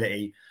great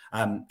ability.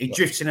 He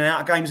drifts in and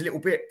out of games a little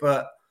bit,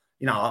 but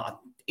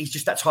he's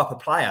just that type of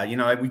player.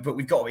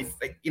 We've got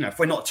if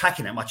we're not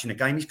attacking that much in a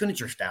game, he's going to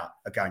drift out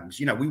of games.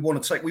 We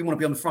want to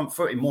be on the front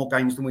foot in more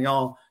games than we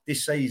are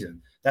this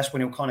season. That's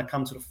when he'll kind of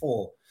come to the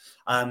fore.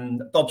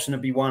 Dobson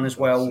would be one as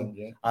well.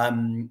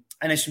 And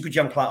there's some good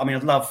young players. I mean,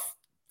 I'd love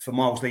for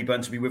Miles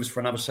Leeburn to be with us for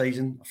another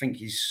season. I think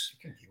he's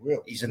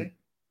an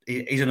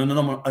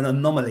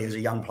anomaly as a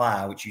young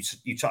player, which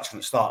you touched on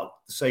at the start of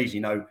the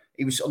season.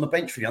 He was on the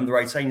bench for the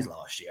under-18s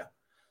last year.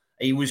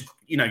 He was,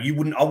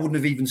 I wouldn't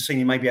have even seen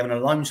him maybe having a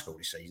loan spell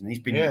this season. He's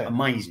been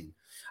amazing.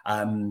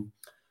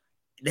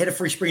 They had a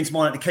free spring to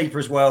mind at the keeper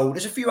as well.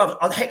 There's a few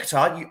other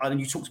Hector,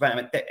 you talked about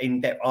him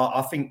in depth.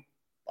 I think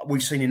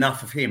we've seen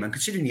enough of him, and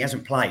considering he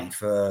hasn't played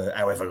for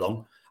however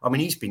long, I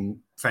mean, he's been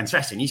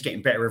fantastic. He's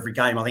getting better every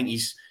game. I think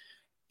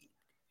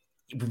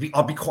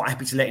I'd be quite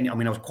happy to let him. I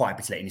mean, I was quite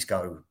happy to let him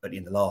go at the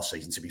end of last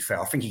season. To be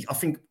fair, I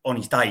think on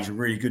his day he's a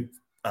really good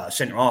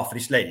centre half for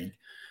this league,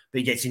 but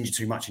he gets injured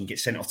too much and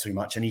gets sent off too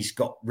much, and he's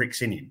got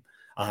Ricks in him.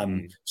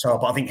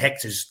 But I think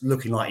Hector's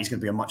looking like he's going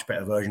to be a much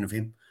better version of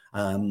him.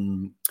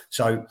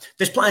 So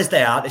there's players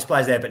there,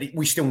 but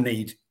we still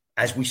need,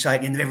 as we say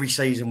at the end of every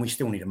season, we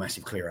still need a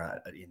massive clear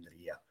out at the end of the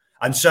year.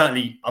 And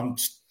certainly, I'm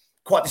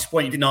quite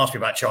disappointed you didn't ask me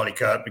about Charlie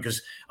Kirk,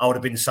 because I would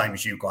have been the same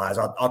as you guys.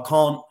 I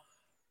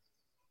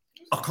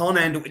can't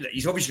handle.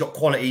 He's obviously got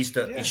qualities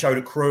that he showed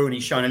at Crewe, and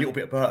he's shown a little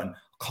bit at Burton.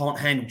 I can't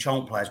handle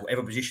Charlton players,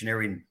 whatever position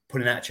they're in,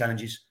 pulling out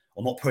challenges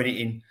or not putting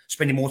it in,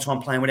 spending more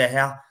time playing with their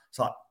hair. It's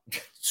like,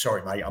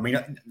 sorry, mate. I mean,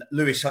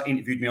 Lewis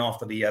interviewed me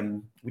after we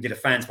did a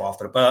fans bar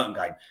after the Burton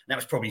game, and that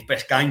was probably his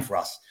best game for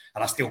us.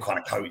 And I still kind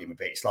of coated him a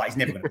bit. It's like he's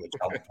never going to be a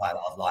Charlton player that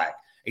I'd like.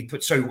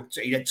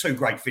 He had two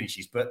great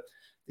finishes, but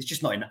there's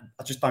just not enough.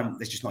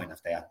 There's just not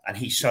enough there, and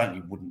he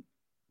certainly wouldn't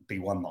be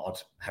one that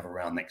I'd have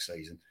around next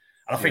season.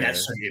 And I think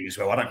that's him as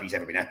well. I don't think he's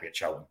ever been happy at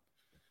Charlton.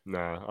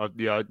 No,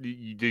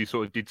 you did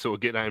sort of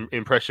get that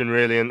impression,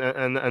 really,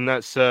 and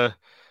that's the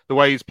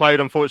way he's played,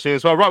 unfortunately,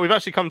 as well. Right, we've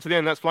actually come to the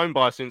end. That's flown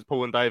by since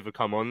Paul and Dave have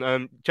come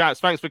on. Chats,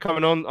 thanks for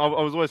coming on. I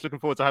was always looking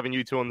forward to having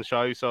you two on the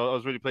show, so I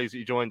was really pleased that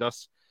you joined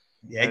us.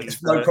 Yeah,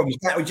 it's no problem.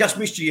 We just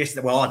missed you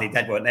yesterday. Well, I did.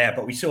 Dad weren't there,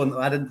 but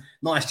I had a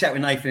nice chat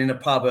with Nathan in a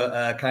pub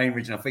at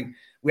Cambridge, and I think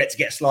we had to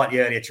get a slightly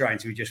earlier train,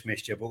 so we just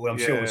missed you. But I'm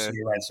sure we'll see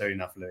you around soon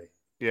enough, Louis.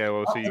 Yeah,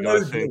 we'll see you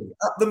guys soon.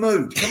 Up the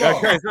mood. Come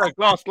on. Okay,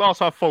 glass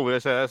half full.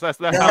 That's how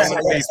it's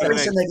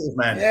negative,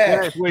 man.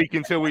 Next week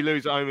until we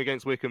lose at home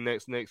against Wickham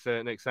next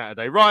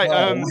Saturday. Right.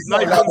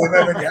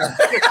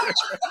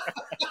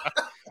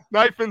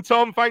 Nathan,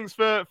 Tom, thanks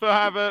for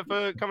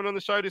coming on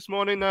the show this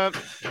morning. I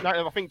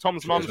think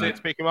Tom's mum's here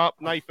to pick him up.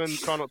 Nathan,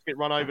 try not to get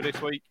run over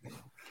this week.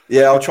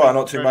 Yeah, I'll try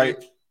not to, mate.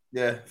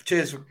 Yeah.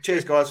 Cheers,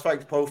 guys.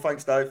 Thanks, Paul.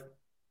 Thanks, Dave.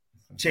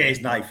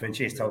 Cheers, Nathan.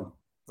 Cheers, Tom.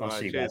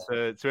 Cheers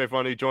to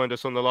everyone who joined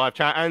us on the live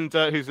chat and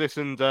who's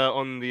listened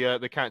on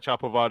the catch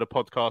up or via the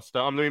podcast.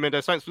 I'm Louis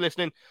Mendes. Thanks for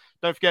listening.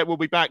 Don't forget, we'll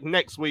be back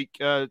next week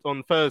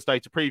on Thursday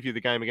to preview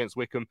the game against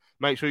Wickham.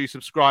 Make sure you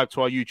subscribe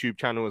to our YouTube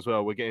channel as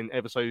well. We're getting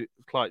ever so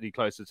slightly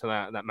closer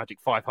to that magic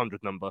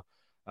 500 number,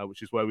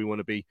 which is where we want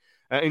to be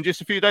in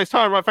just a few days'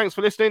 time. Right, thanks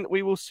for listening.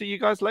 We will see you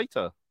guys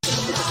later.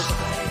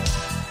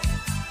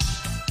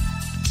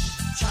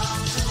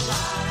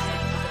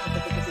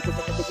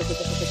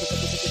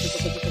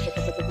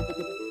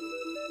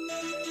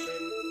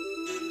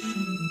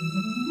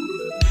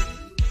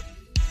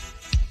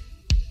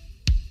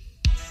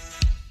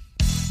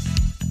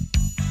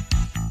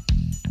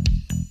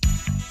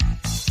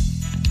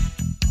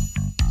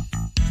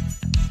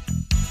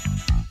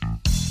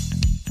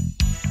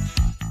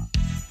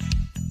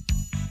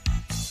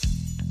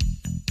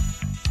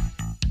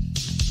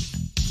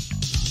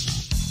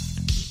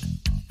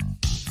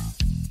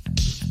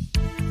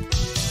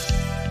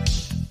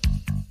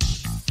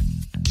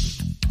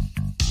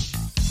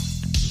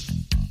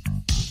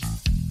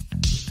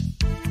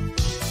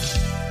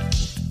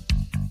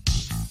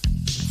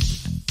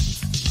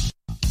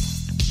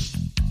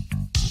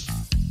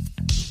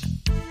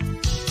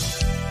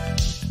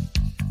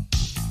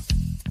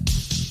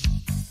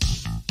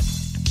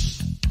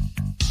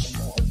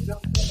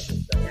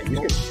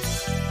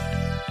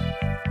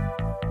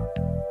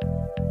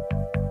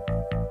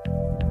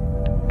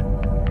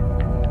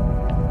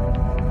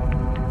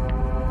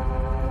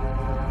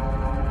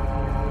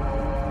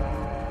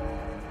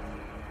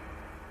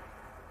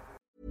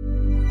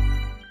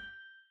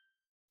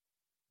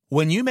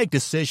 When you make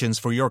decisions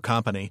for your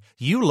company,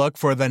 you look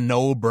for the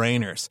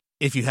no-brainers.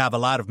 If you have a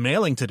lot of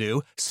mailing to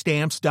do,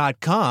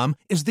 Stamps.com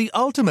is the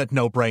ultimate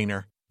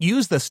no-brainer.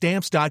 Use the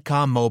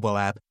Stamps.com mobile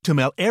app to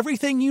mail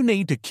everything you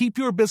need to keep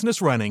your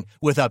business running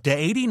with up to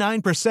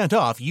 89%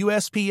 off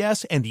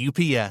USPS and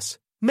UPS.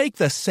 Make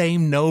the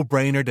same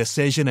no-brainer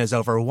decision as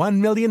over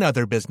 1 million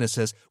other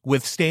businesses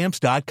with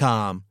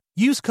Stamps.com.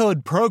 Use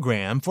code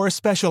PROGRAM for a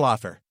special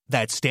offer.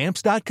 That's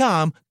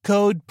Stamps.com,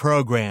 code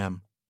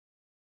PROGRAM.